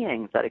sentient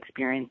beings that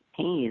experience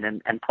pain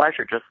and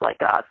pleasure just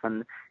like us.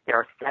 And there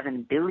are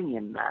 7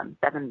 billion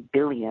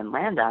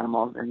land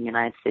animals in the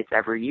United States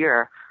every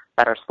year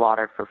that are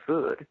slaughtered for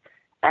food.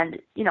 And,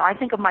 you know, I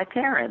think of my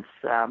parents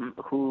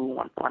who,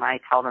 when I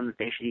tell them that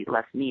they should eat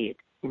less meat,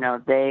 you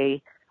know,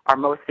 they are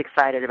most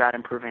excited about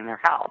improving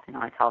their health. You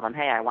know, I tell them,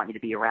 hey, I want you to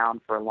be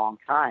around for a long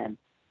time.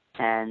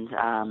 And,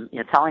 you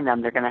know, telling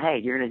them you're going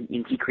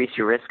to decrease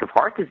your risk of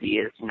heart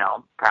disease, you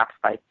know, perhaps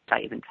by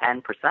even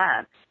 10%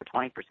 or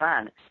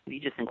 20%. If you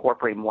just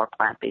incorporate more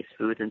plant-based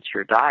foods into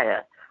your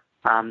diet,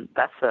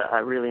 that's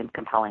a really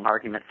compelling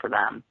argument for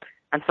them.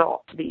 And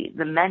so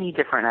the many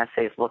different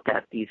essays looked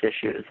at these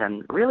issues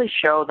and really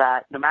show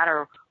that no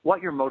matter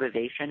what your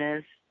motivation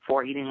is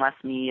for eating less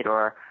meat,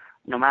 or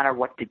no matter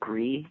what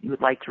degree you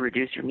would like to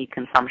reduce your meat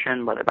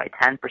consumption, whether by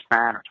 10%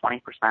 or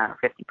 20% or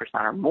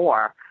 50% or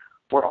more,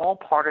 we're all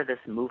part of this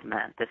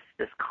movement,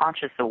 this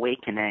conscious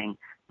awakening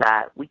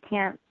that we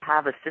can't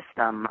have a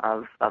system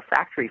of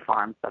factory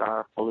farms that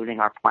are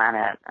polluting our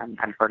planet and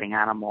hurting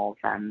animals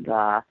and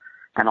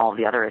all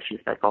the other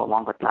issues that go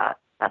along with that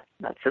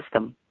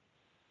system.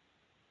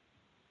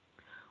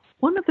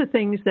 One of the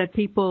things that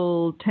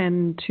people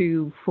tend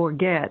to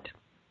forget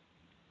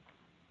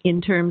in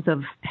terms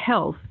of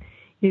health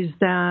is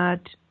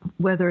that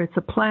whether it's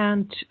a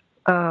plant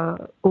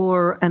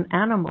or an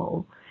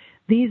animal,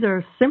 these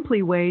are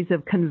simply ways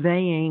of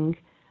conveying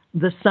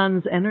the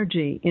sun's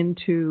energy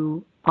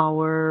into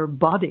our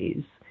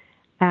bodies.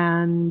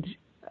 And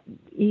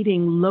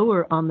eating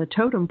lower on the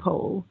totem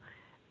pole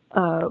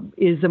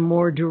is a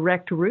more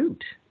direct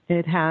route.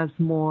 It has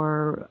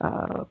more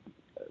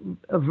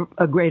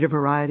a greater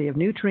variety of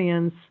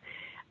nutrients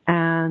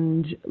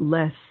and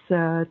less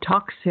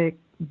toxic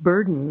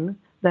burden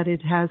that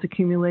it has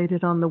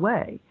accumulated on the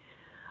way.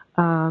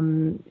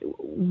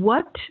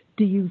 What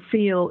do you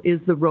feel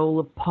is the role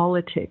of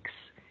politics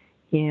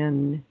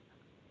in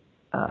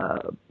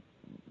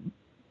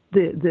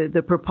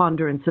the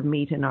preponderance of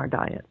meat in our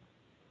diet?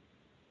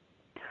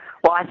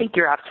 Well, I think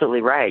you're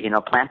absolutely right. You know,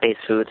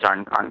 plant-based foods are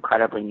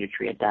incredibly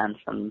nutrient-dense,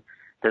 and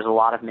there's a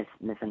lot of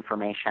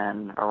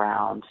misinformation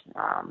around,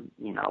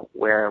 you know,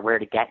 where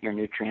to get your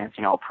nutrients.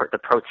 You know, the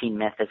protein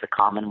myth is a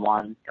common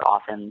one.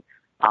 Often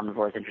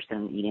omnivores interested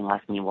in eating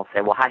less meat will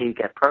say, well, how do you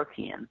get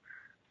protein?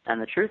 And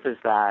the truth is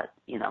that,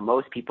 you know,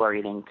 most people are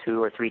eating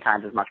 2 or 3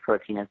 times as much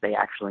protein as they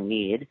actually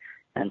need,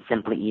 and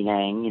simply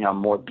eating, you know,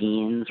 more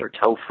beans or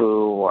tofu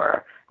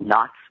or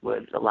nuts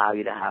would allow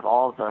you to have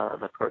all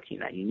the protein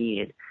that you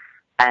need.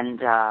 And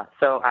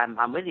so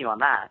I'm with you on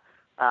that.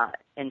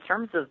 In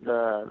terms of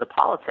the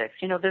politics,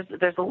 you know,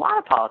 there's a lot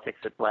of politics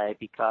at play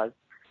because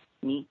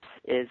meat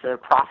is a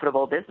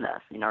profitable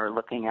business. You know, we're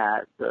looking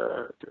at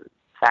the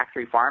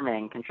factory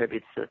farming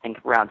contributes to, I think,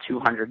 around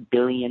 $200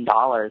 billion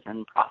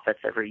in profits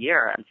every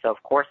year. And so,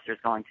 of course, there's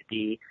going to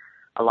be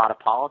a lot of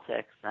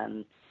politics.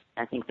 And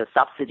I think the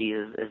subsidy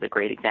is a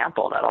great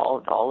example that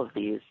all of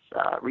these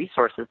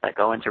resources that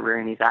go into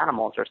rearing these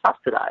animals are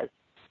subsidized.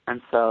 And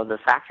so the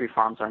factory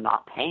farms are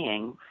not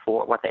paying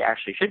for what they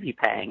actually should be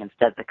paying.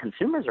 Instead, the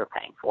consumers are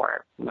paying for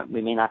it.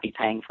 We may not be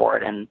paying for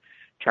it in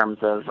terms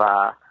of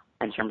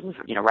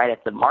right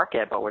at the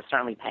market, but we're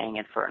certainly paying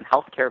it for in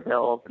healthcare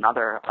bills and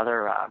other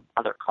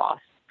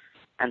costs.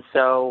 And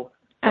so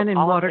and in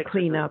water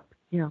cleanup,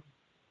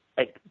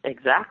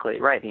 exactly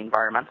right. The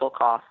environmental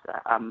costs,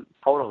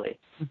 totally.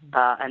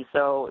 Mm-hmm. And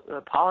so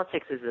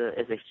politics is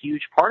a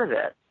huge part of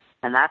it.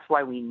 And that's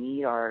why we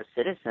need our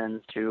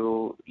citizens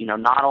to,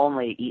 not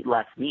only eat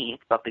less meat,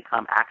 but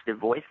become active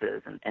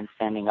voices and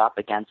standing up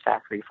against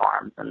factory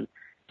farms. And,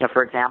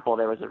 for example,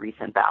 there was a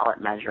recent ballot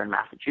measure in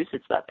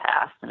Massachusetts that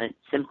passed, and it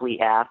simply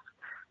asked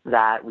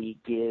that we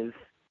give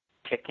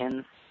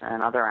chickens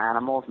and other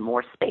animals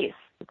more space,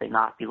 that they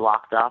not be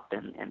locked up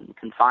and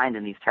confined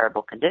in these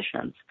terrible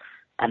conditions.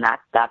 And that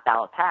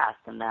ballot passed,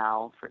 and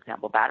now, for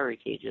example, battery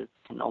cages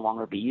can no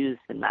longer be used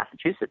in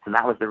Massachusetts. And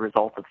that was the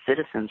result of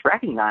citizens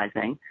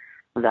recognizing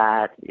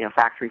that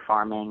factory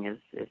farming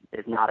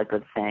is not a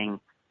good thing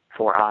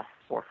for us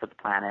or for the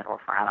planet or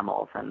for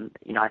animals. And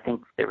I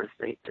think there was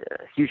a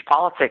huge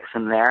politics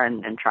in there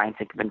and trying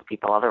to convince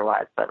people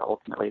otherwise, but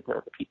ultimately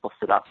the people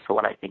stood up for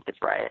what I think is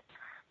right.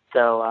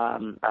 So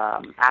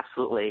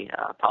absolutely,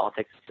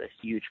 politics is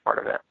a huge part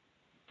of it.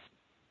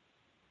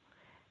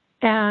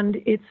 And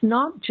it's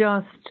not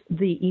just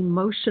the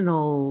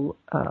emotional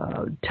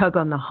tug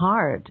on the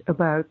heart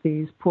about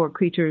these poor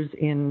creatures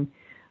in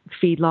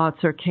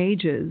feedlots or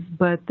cages,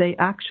 but they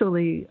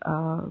actually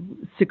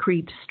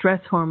secrete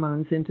stress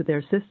hormones into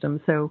their system.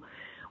 So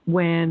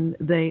when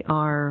they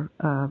are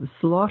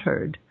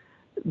slaughtered,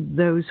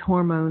 those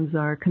hormones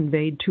are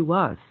conveyed to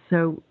us.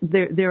 So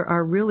there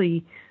are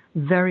really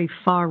very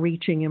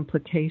far-reaching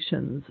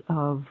implications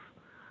of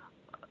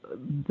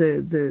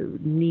the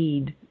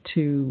need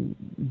to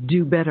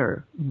do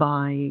better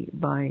by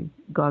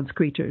God's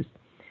creatures.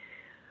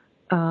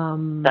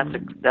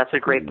 That's a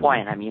great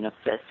point. I mean, if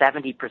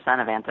 70%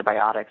 of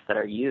antibiotics that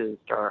are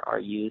used are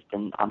used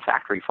on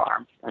factory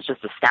farms. It's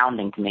just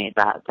astounding to me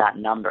that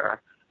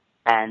number.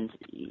 And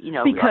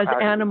because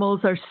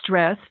animals are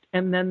stressed,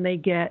 and then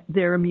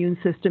their immune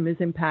system is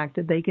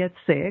impacted. They get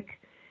sick,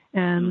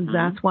 and mm-hmm.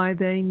 that's why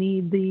they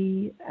need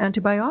the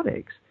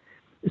antibiotics.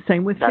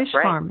 Same with fish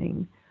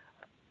farming.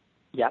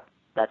 Yep.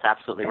 That's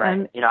absolutely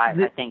right. And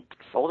I think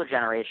older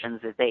generations,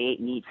 if they ate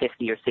meat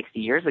 50 or 60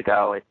 years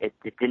ago, it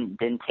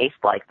didn't taste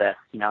like this.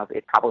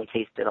 It probably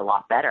tasted a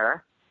lot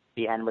better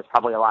and was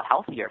probably a lot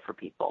healthier for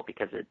people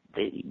because it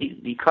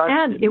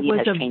was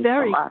has changed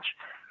so much.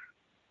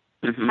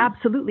 Mm-hmm.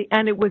 Absolutely,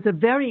 and it was a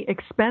very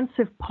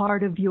expensive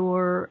part of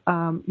your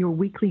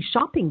weekly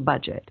shopping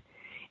budget,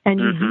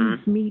 and you mm-hmm.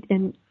 used meat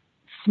in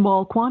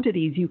small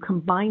quantities. You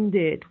combined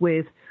it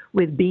with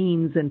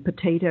beans and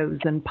potatoes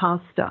and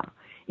pasta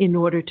in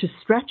order to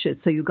stretch it,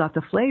 so you got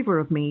the flavor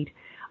of meat,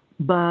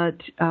 but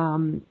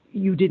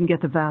you didn't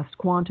get the vast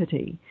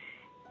quantity.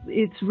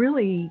 It's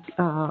really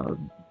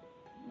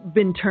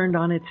been turned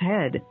on its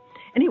head.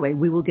 Anyway,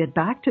 we will get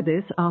back to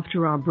this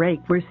after our break.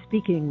 We're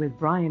speaking with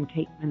Brian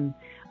Kateman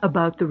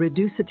about the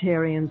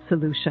Reducitarian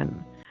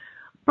solution.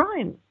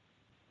 Brian,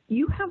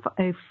 you have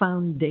a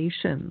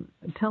foundation.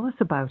 Tell us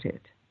about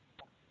it.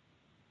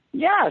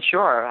 Yeah,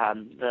 sure.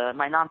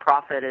 My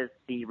nonprofit is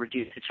the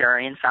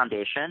Reducitarian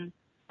Foundation.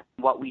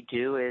 What we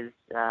do is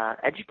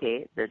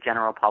educate the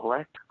general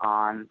public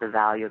on the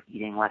value of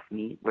eating less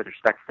meat with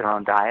respect to their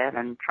own diet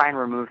and try and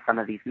remove some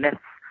of these myths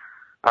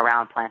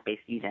around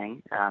plant-based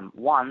eating.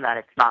 One, that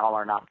it's not all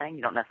or nothing.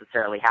 You don't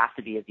necessarily have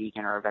to be a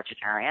vegan or a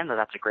vegetarian, though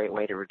that's a great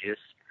way to reduce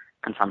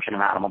consumption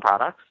of animal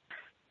products.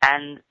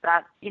 And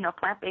that,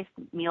 plant-based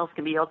meals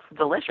can be also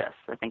delicious,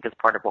 I think is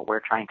part of what we're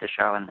trying to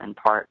show, and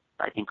part,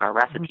 I think, our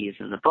recipes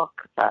in the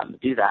book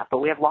do that. But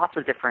we have lots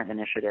of different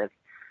initiatives.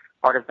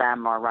 Part of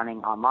them are running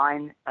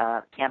online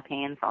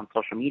campaigns on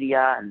social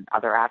media and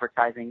other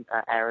advertising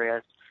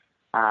areas.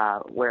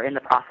 We're in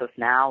the process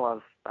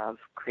now of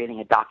creating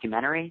a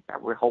documentary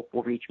that we hope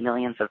will reach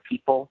millions of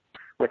people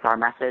with our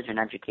message and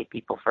educate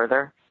people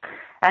further.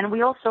 And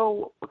we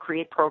also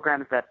create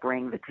programs that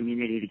bring the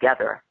community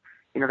together.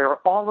 There are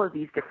all of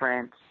these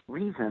different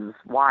reasons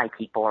why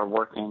people are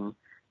working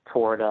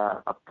toward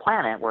a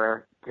planet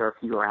where there are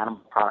fewer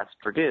animal products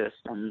produced.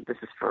 And this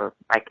is for,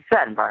 like you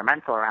said,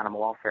 environmental or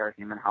animal welfare,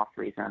 human health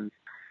reasons.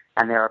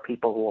 And there are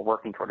people who are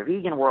working toward a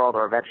vegan world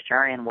or a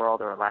vegetarian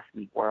world or a less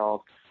meat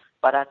world.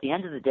 But at the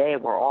end of the day,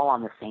 we're all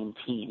on the same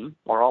team.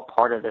 We're all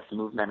part of this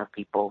movement of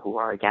people who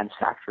are against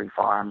factory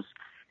farms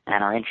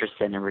and are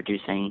interested in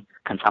reducing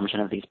consumption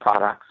of these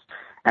products.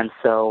 And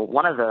so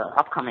one of the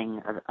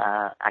upcoming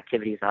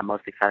activities that I'm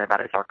most excited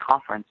about is our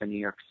conference in New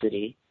York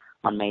City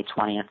on May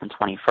 20th and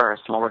 21st.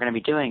 And what we're going to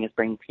be doing is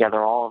bringing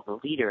together all of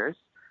the leaders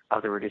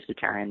of the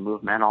Reducitarian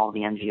movement, all of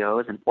the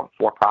NGOs and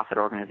for-profit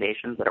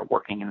organizations that are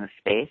working in this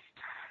space,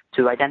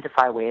 to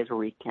identify ways where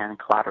we can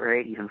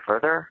collaborate even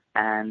further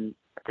and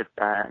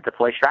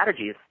deploy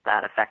strategies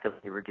that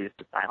effectively reduce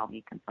societal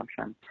meat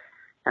consumption.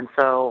 And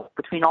so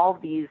between all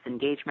of these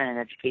engagement and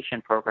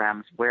education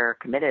programs, we're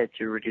committed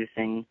to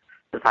reducing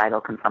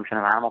societal consumption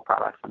of animal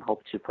products and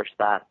hope to push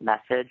that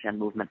message and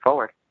movement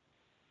forward.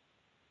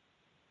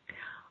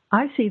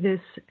 I see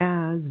this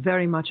as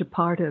very much a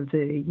part of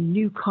the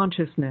new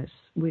consciousness,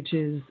 which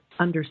is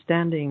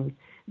understanding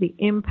the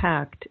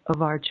impact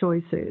of our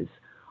choices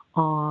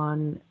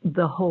on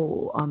the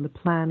whole, on the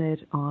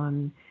planet,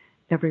 on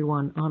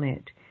everyone on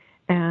it.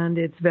 And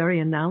it's very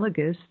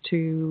analogous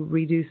to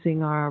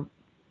reducing our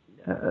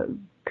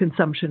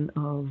consumption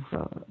of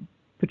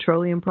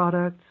petroleum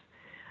products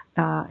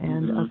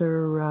and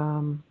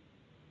other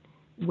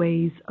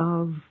ways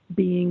of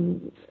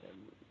being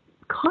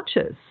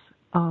conscious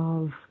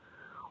of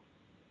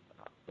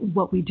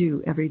what we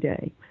do every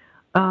day.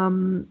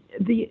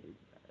 The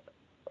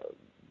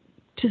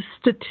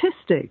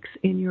statistics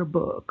in your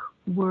book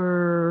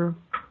were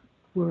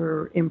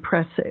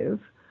impressive.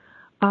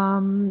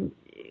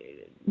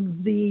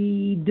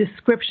 The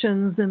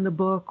descriptions in the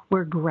book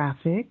were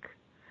graphic.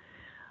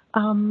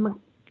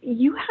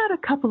 You had a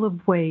couple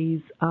of ways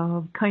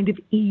of kind of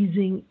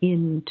easing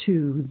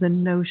into the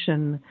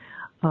notion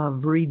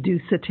of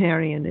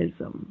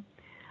reducitarianism,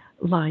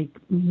 like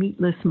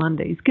Meatless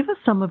Mondays. Give us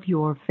some of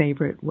your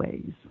favorite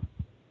ways.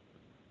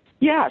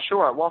 Yeah,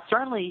 sure. Well,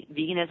 certainly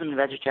veganism and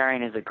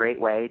vegetarian is a great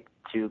way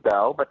to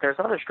go, but there's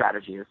other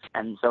strategies.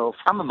 And so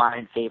some of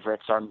my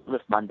favorites are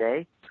Meatless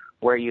Monday,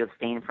 where you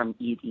abstain from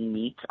eating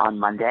meat on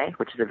Monday,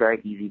 which is a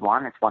very easy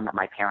one. It's one that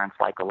my parents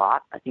like a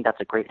lot. I think that's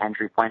a great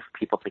entry point for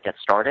people to get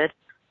started.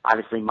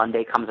 Obviously,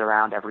 Monday comes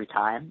around every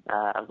time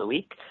of the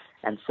week.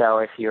 And so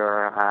if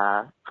you're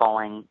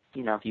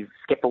if you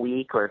skip a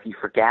week or if you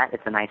forget,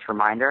 it's a nice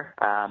reminder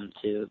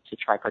to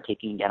try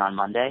partaking again on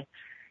Monday.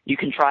 You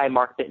can try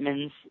Mark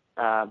Bittman's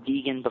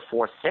Vegan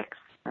Before 6,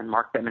 and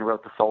Mark Bittman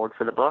wrote the foreword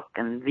for the book.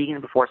 And Vegan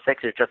Before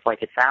 6 is just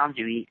like it sounds.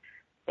 You eat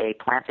a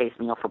plant-based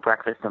meal for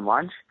breakfast and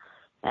lunch,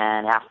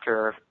 and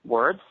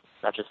afterwards,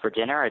 such as for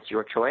dinner, it's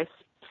your choice.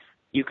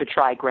 You could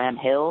try Graham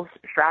Hill's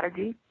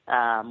strategy,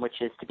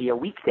 which is to be a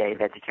weekday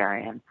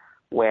vegetarian,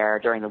 where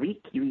during the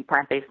week you eat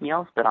plant-based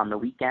meals, but on the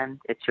weekend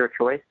it's your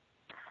choice.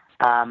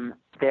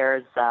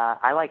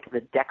 I like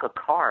the deck of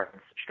cards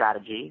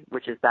strategy,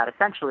 which is that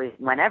essentially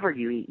whenever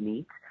you eat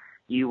meat,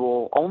 you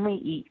will only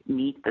eat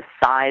meat the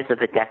size of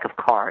a deck of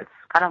cards,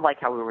 kind of like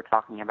how we were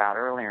talking about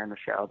earlier in the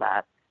show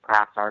that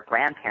perhaps our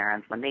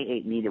grandparents, when they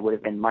ate meat, it would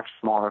have been much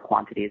smaller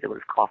quantities. It would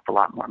have cost a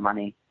lot more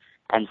money.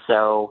 And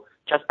so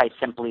just by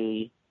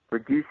simply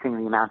reducing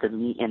the amount of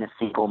meat in a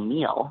single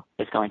meal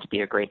is going to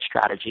be a great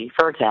strategy.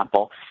 For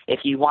example,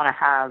 if you want to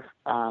have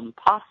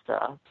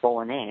pasta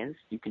bolognese,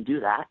 you can do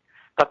that,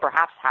 but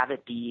perhaps have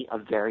it be a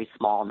very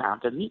small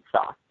amount of meat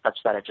sauce, such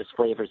that it just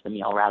flavors the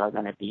meal rather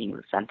than it being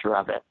the center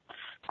of it.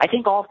 I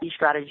think all of these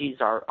strategies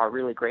are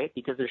really great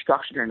because they're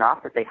structured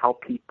enough that they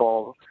help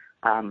people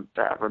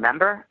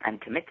remember and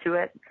commit to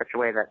it in such a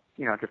way that,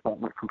 just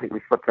won't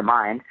completely slip their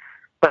mind,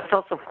 but it's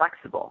also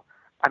flexible.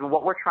 I mean,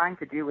 what we're trying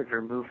to do is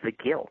remove the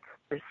guilt.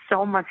 There's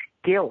so much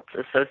guilt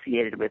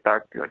associated with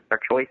our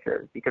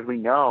choices because we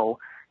know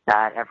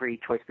that every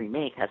choice we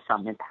make has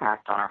some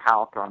impact on our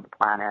health or on the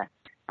planet.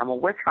 And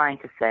what we're trying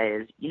to say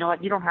is, you know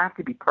what, you don't have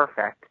to be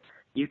perfect.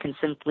 You can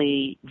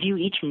simply view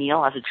each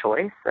meal as a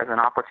choice, as an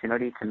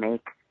opportunity to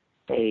make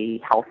a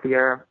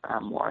healthier,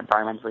 more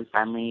environmentally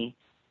friendly,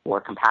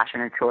 or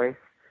compassionate choice.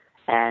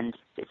 And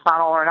it's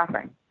not all or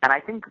nothing. And I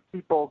think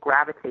people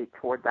gravitate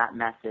toward that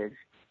message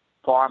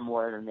far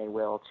more than they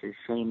will to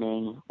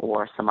shaming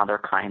or some other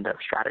kind of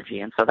strategy.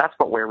 And so that's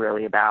what we're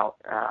really about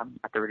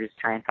at the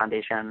Reducitarian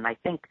Foundation. And I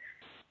think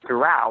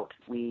throughout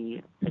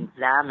we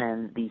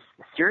examine the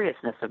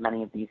seriousness of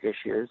many of these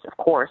issues. Of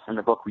course, in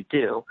the book we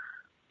do,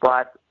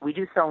 but we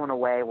do so in a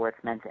way where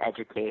it's meant to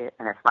educate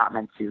and it's not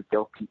meant to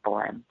guilt people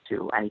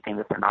into anything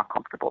that they're not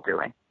comfortable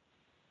doing.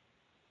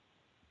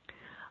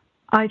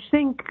 I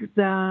think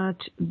that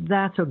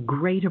that's a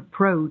great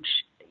approach,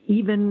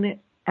 even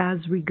as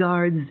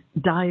regards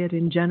diet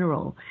in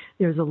general.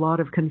 There's a lot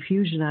of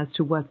confusion as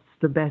to what's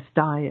the best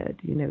diet.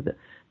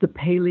 The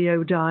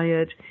paleo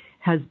diet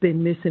has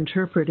been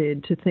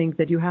misinterpreted to think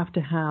that you have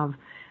to have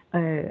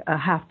a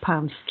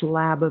half-pound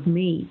slab of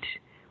meat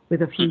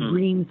with a few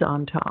greens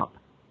on top.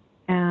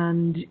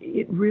 And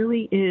it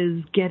really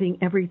is getting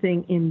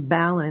everything in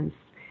balance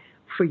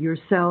for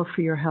yourself,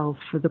 for your health,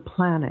 for the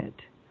planet.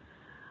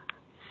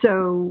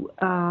 So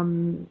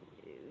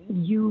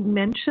you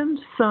mentioned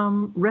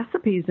some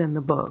recipes in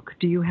the book.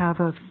 Do you have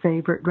a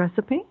favorite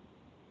recipe?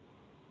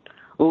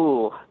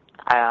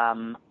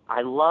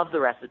 I love the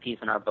recipes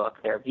in our book.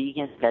 They're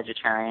vegan,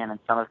 vegetarian, and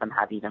some of them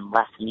have even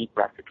less meat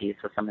recipes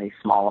with some of these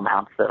small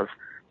amounts of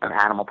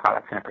animal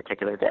products in a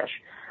particular dish.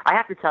 I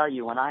have to tell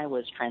you, when I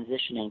was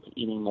transitioning to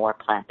eating more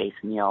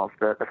plant-based meals,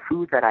 the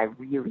food that I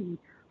really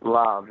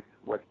loved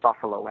was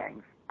buffalo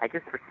wings. I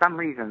just, for some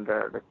reason,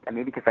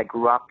 maybe because I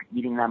grew up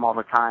eating them all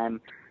the time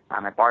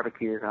at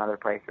barbecues and other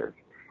places,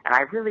 and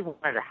I really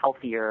wanted a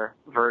healthier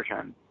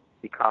version.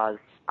 because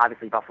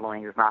obviously buffalo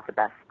wings is not the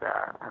best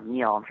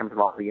meal in terms of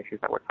all the issues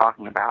that we're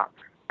talking about.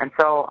 And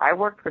so I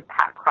worked with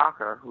Pat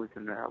Crocker, who's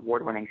an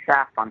award-winning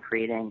chef, on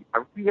creating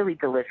a really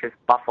delicious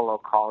buffalo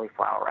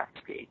cauliflower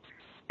recipe.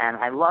 And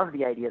I love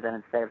the idea that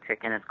instead of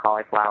chicken, it's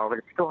cauliflower, but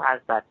it still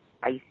has that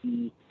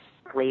spicy,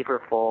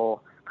 flavorful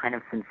kind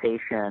of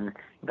sensation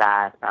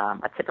that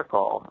a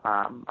typical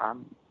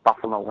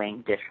buffalo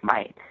wing dish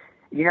might.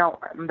 You know,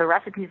 the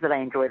recipes that I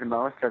enjoy the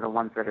most are the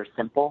ones that are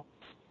simple.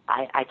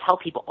 I tell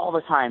people all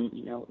the time,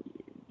 you know,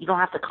 you don't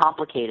have to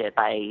complicate it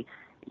by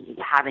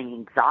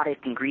having exotic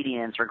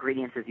ingredients or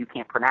ingredients you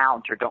can't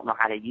pronounce or don't know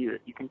how to use.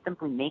 You can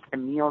simply make the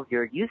meals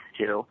you're used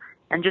to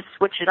and just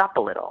switch it up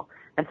a little.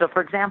 And so,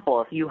 for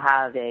example, if you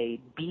have a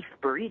beef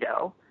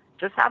burrito,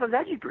 just have a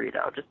veggie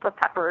burrito. Just put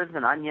peppers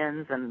and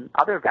onions and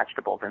other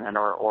vegetables in it,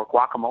 or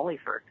guacamole,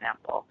 for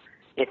example.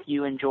 If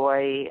you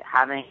enjoy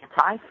having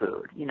Thai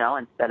food, you know,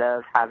 instead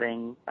of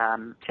having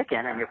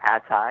chicken in your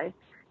pad Thai,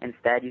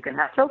 instead you can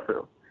have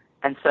tofu.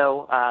 And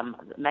so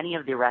many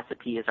of the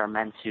recipes are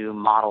meant to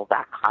model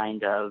that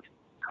kind of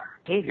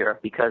behavior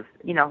because,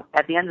 you know,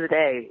 at the end of the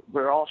day,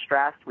 we're all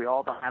stressed. We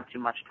all don't have too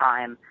much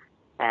time.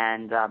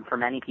 And for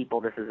many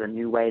people, this is a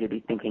new way to be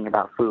thinking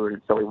about food.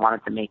 And so we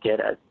wanted to make it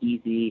as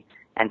easy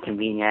and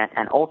convenient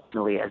and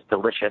ultimately as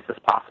delicious as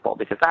possible,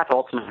 because that's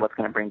ultimately what's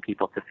going to bring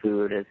people to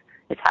food is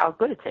how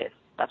good it tastes.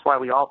 That's why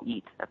we all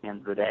eat at the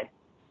end of the day.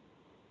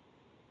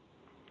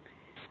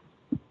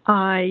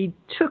 I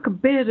took a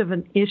bit of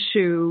an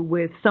issue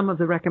with some of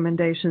the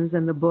recommendations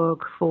in the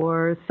book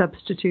for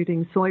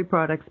substituting soy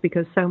products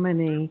because so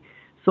many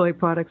soy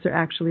products are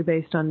actually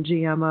based on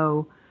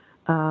GMO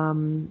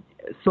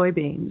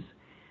soybeans.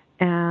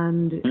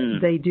 And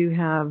they do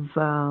have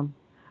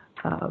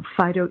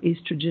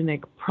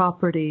phytoestrogenic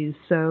properties,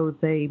 so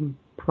they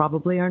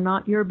probably are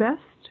not your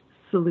best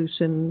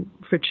solution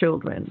for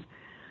children.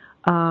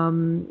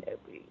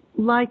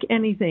 Like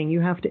anything,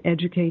 you have to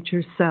educate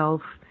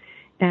yourself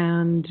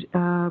and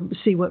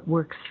see what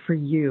works for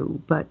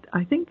you. But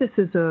I think this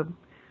is a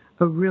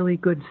really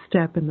good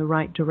step in the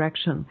right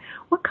direction.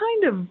 What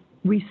kind of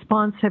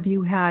response have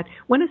you had?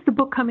 When is the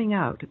book coming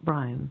out,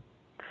 Brian?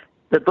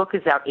 The book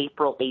is out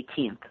April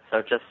 18th,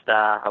 so just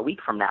a week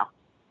from now.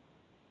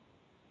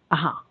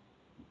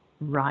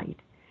 Right.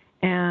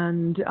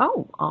 And,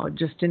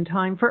 just in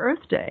time for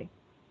Earth Day.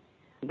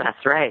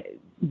 That's right.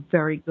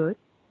 Very good.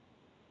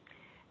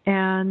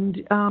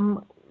 And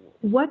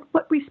what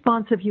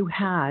response have you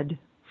had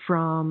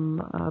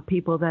from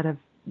people that have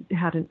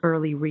had an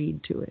early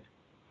read to it?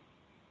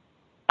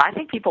 I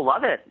think people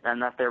love it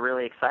and that they're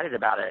really excited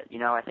about it. You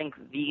know, I think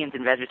vegans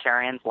and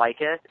vegetarians like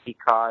it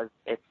because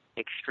it's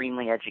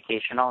extremely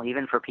educational,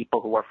 even for people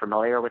who are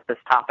familiar with this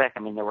topic. I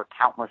mean, there were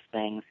countless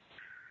things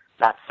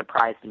that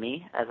surprised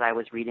me as I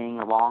was reading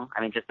along.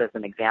 I mean, just as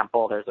an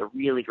example, there's a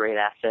really great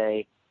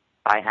essay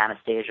by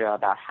Anastasia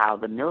about how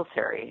the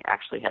military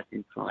actually has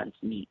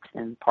influenced meat,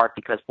 in part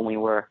because when we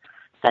were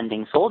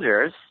sending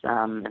soldiers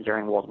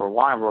during World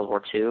War I and World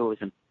War II,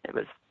 it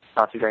was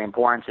thought to be very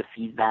important to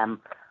feed them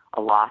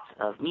a lot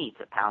of meat,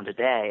 a pound a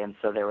day, and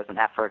so there was an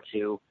effort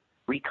to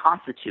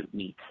reconstitute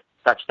meat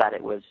such that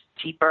it was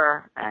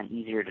cheaper and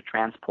easier to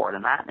transport,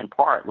 and that in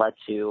part led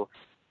to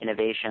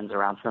innovations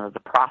around some of the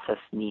processed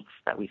meats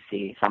that we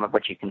see, some of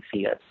which you can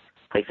see at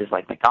places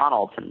like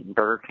McDonald's and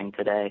Burger King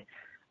today.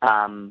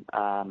 And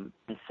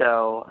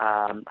so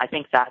I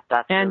think that's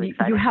really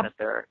exciting that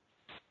they're...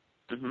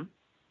 Mm-hmm.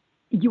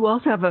 You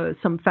also have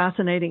some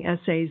fascinating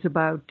essays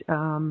about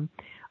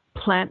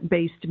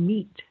plant-based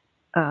meat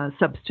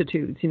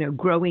substitutes, you know,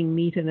 growing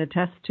meat in a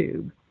test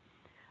tube.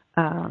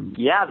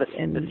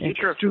 The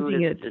future of food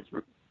is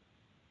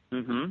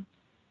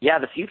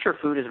the future of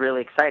food is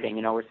really exciting.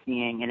 You know, we're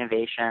seeing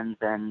innovations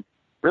and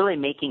really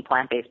making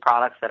plant-based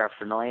products that are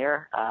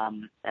familiar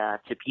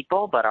to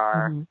people, but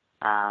are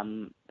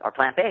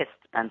plant-based.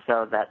 And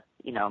so that,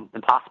 you know,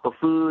 Impossible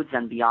Foods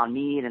and Beyond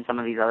Meat and some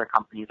of these other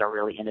companies are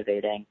really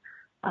innovating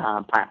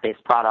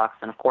plant-based products.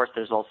 And of course,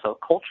 there's also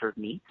cultured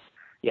meats.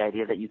 The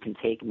idea that you can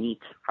take meat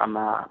from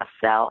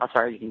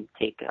you can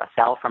take a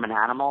cell from an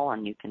animal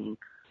and you can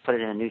put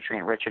it in a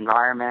nutrient-rich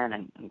environment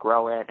and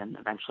grow it, and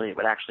eventually it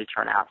would actually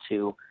turn out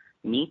to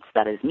meat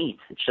that is meat.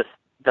 It just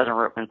doesn't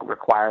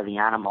require the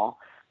animal.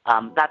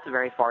 That's a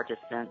very far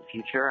distant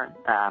future.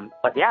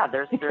 But yeah,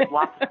 there's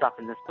lots of stuff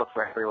in this book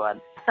for everyone.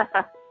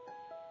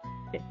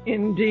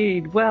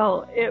 Indeed.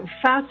 Well,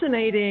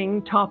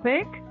 fascinating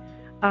topic.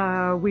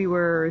 We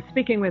were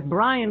speaking with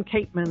Brian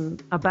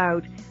Kateman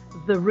about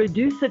the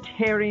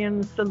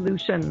Reducitarian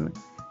solution.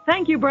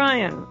 Thank you,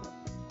 Brian.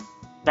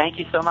 Thank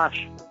you so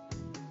much.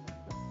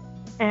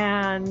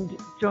 And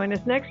join us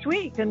next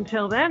week.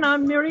 Until then,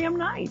 I'm Miriam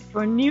Knight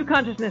for New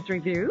Consciousness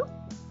Review.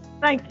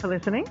 Thanks for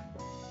listening.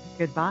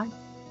 Goodbye.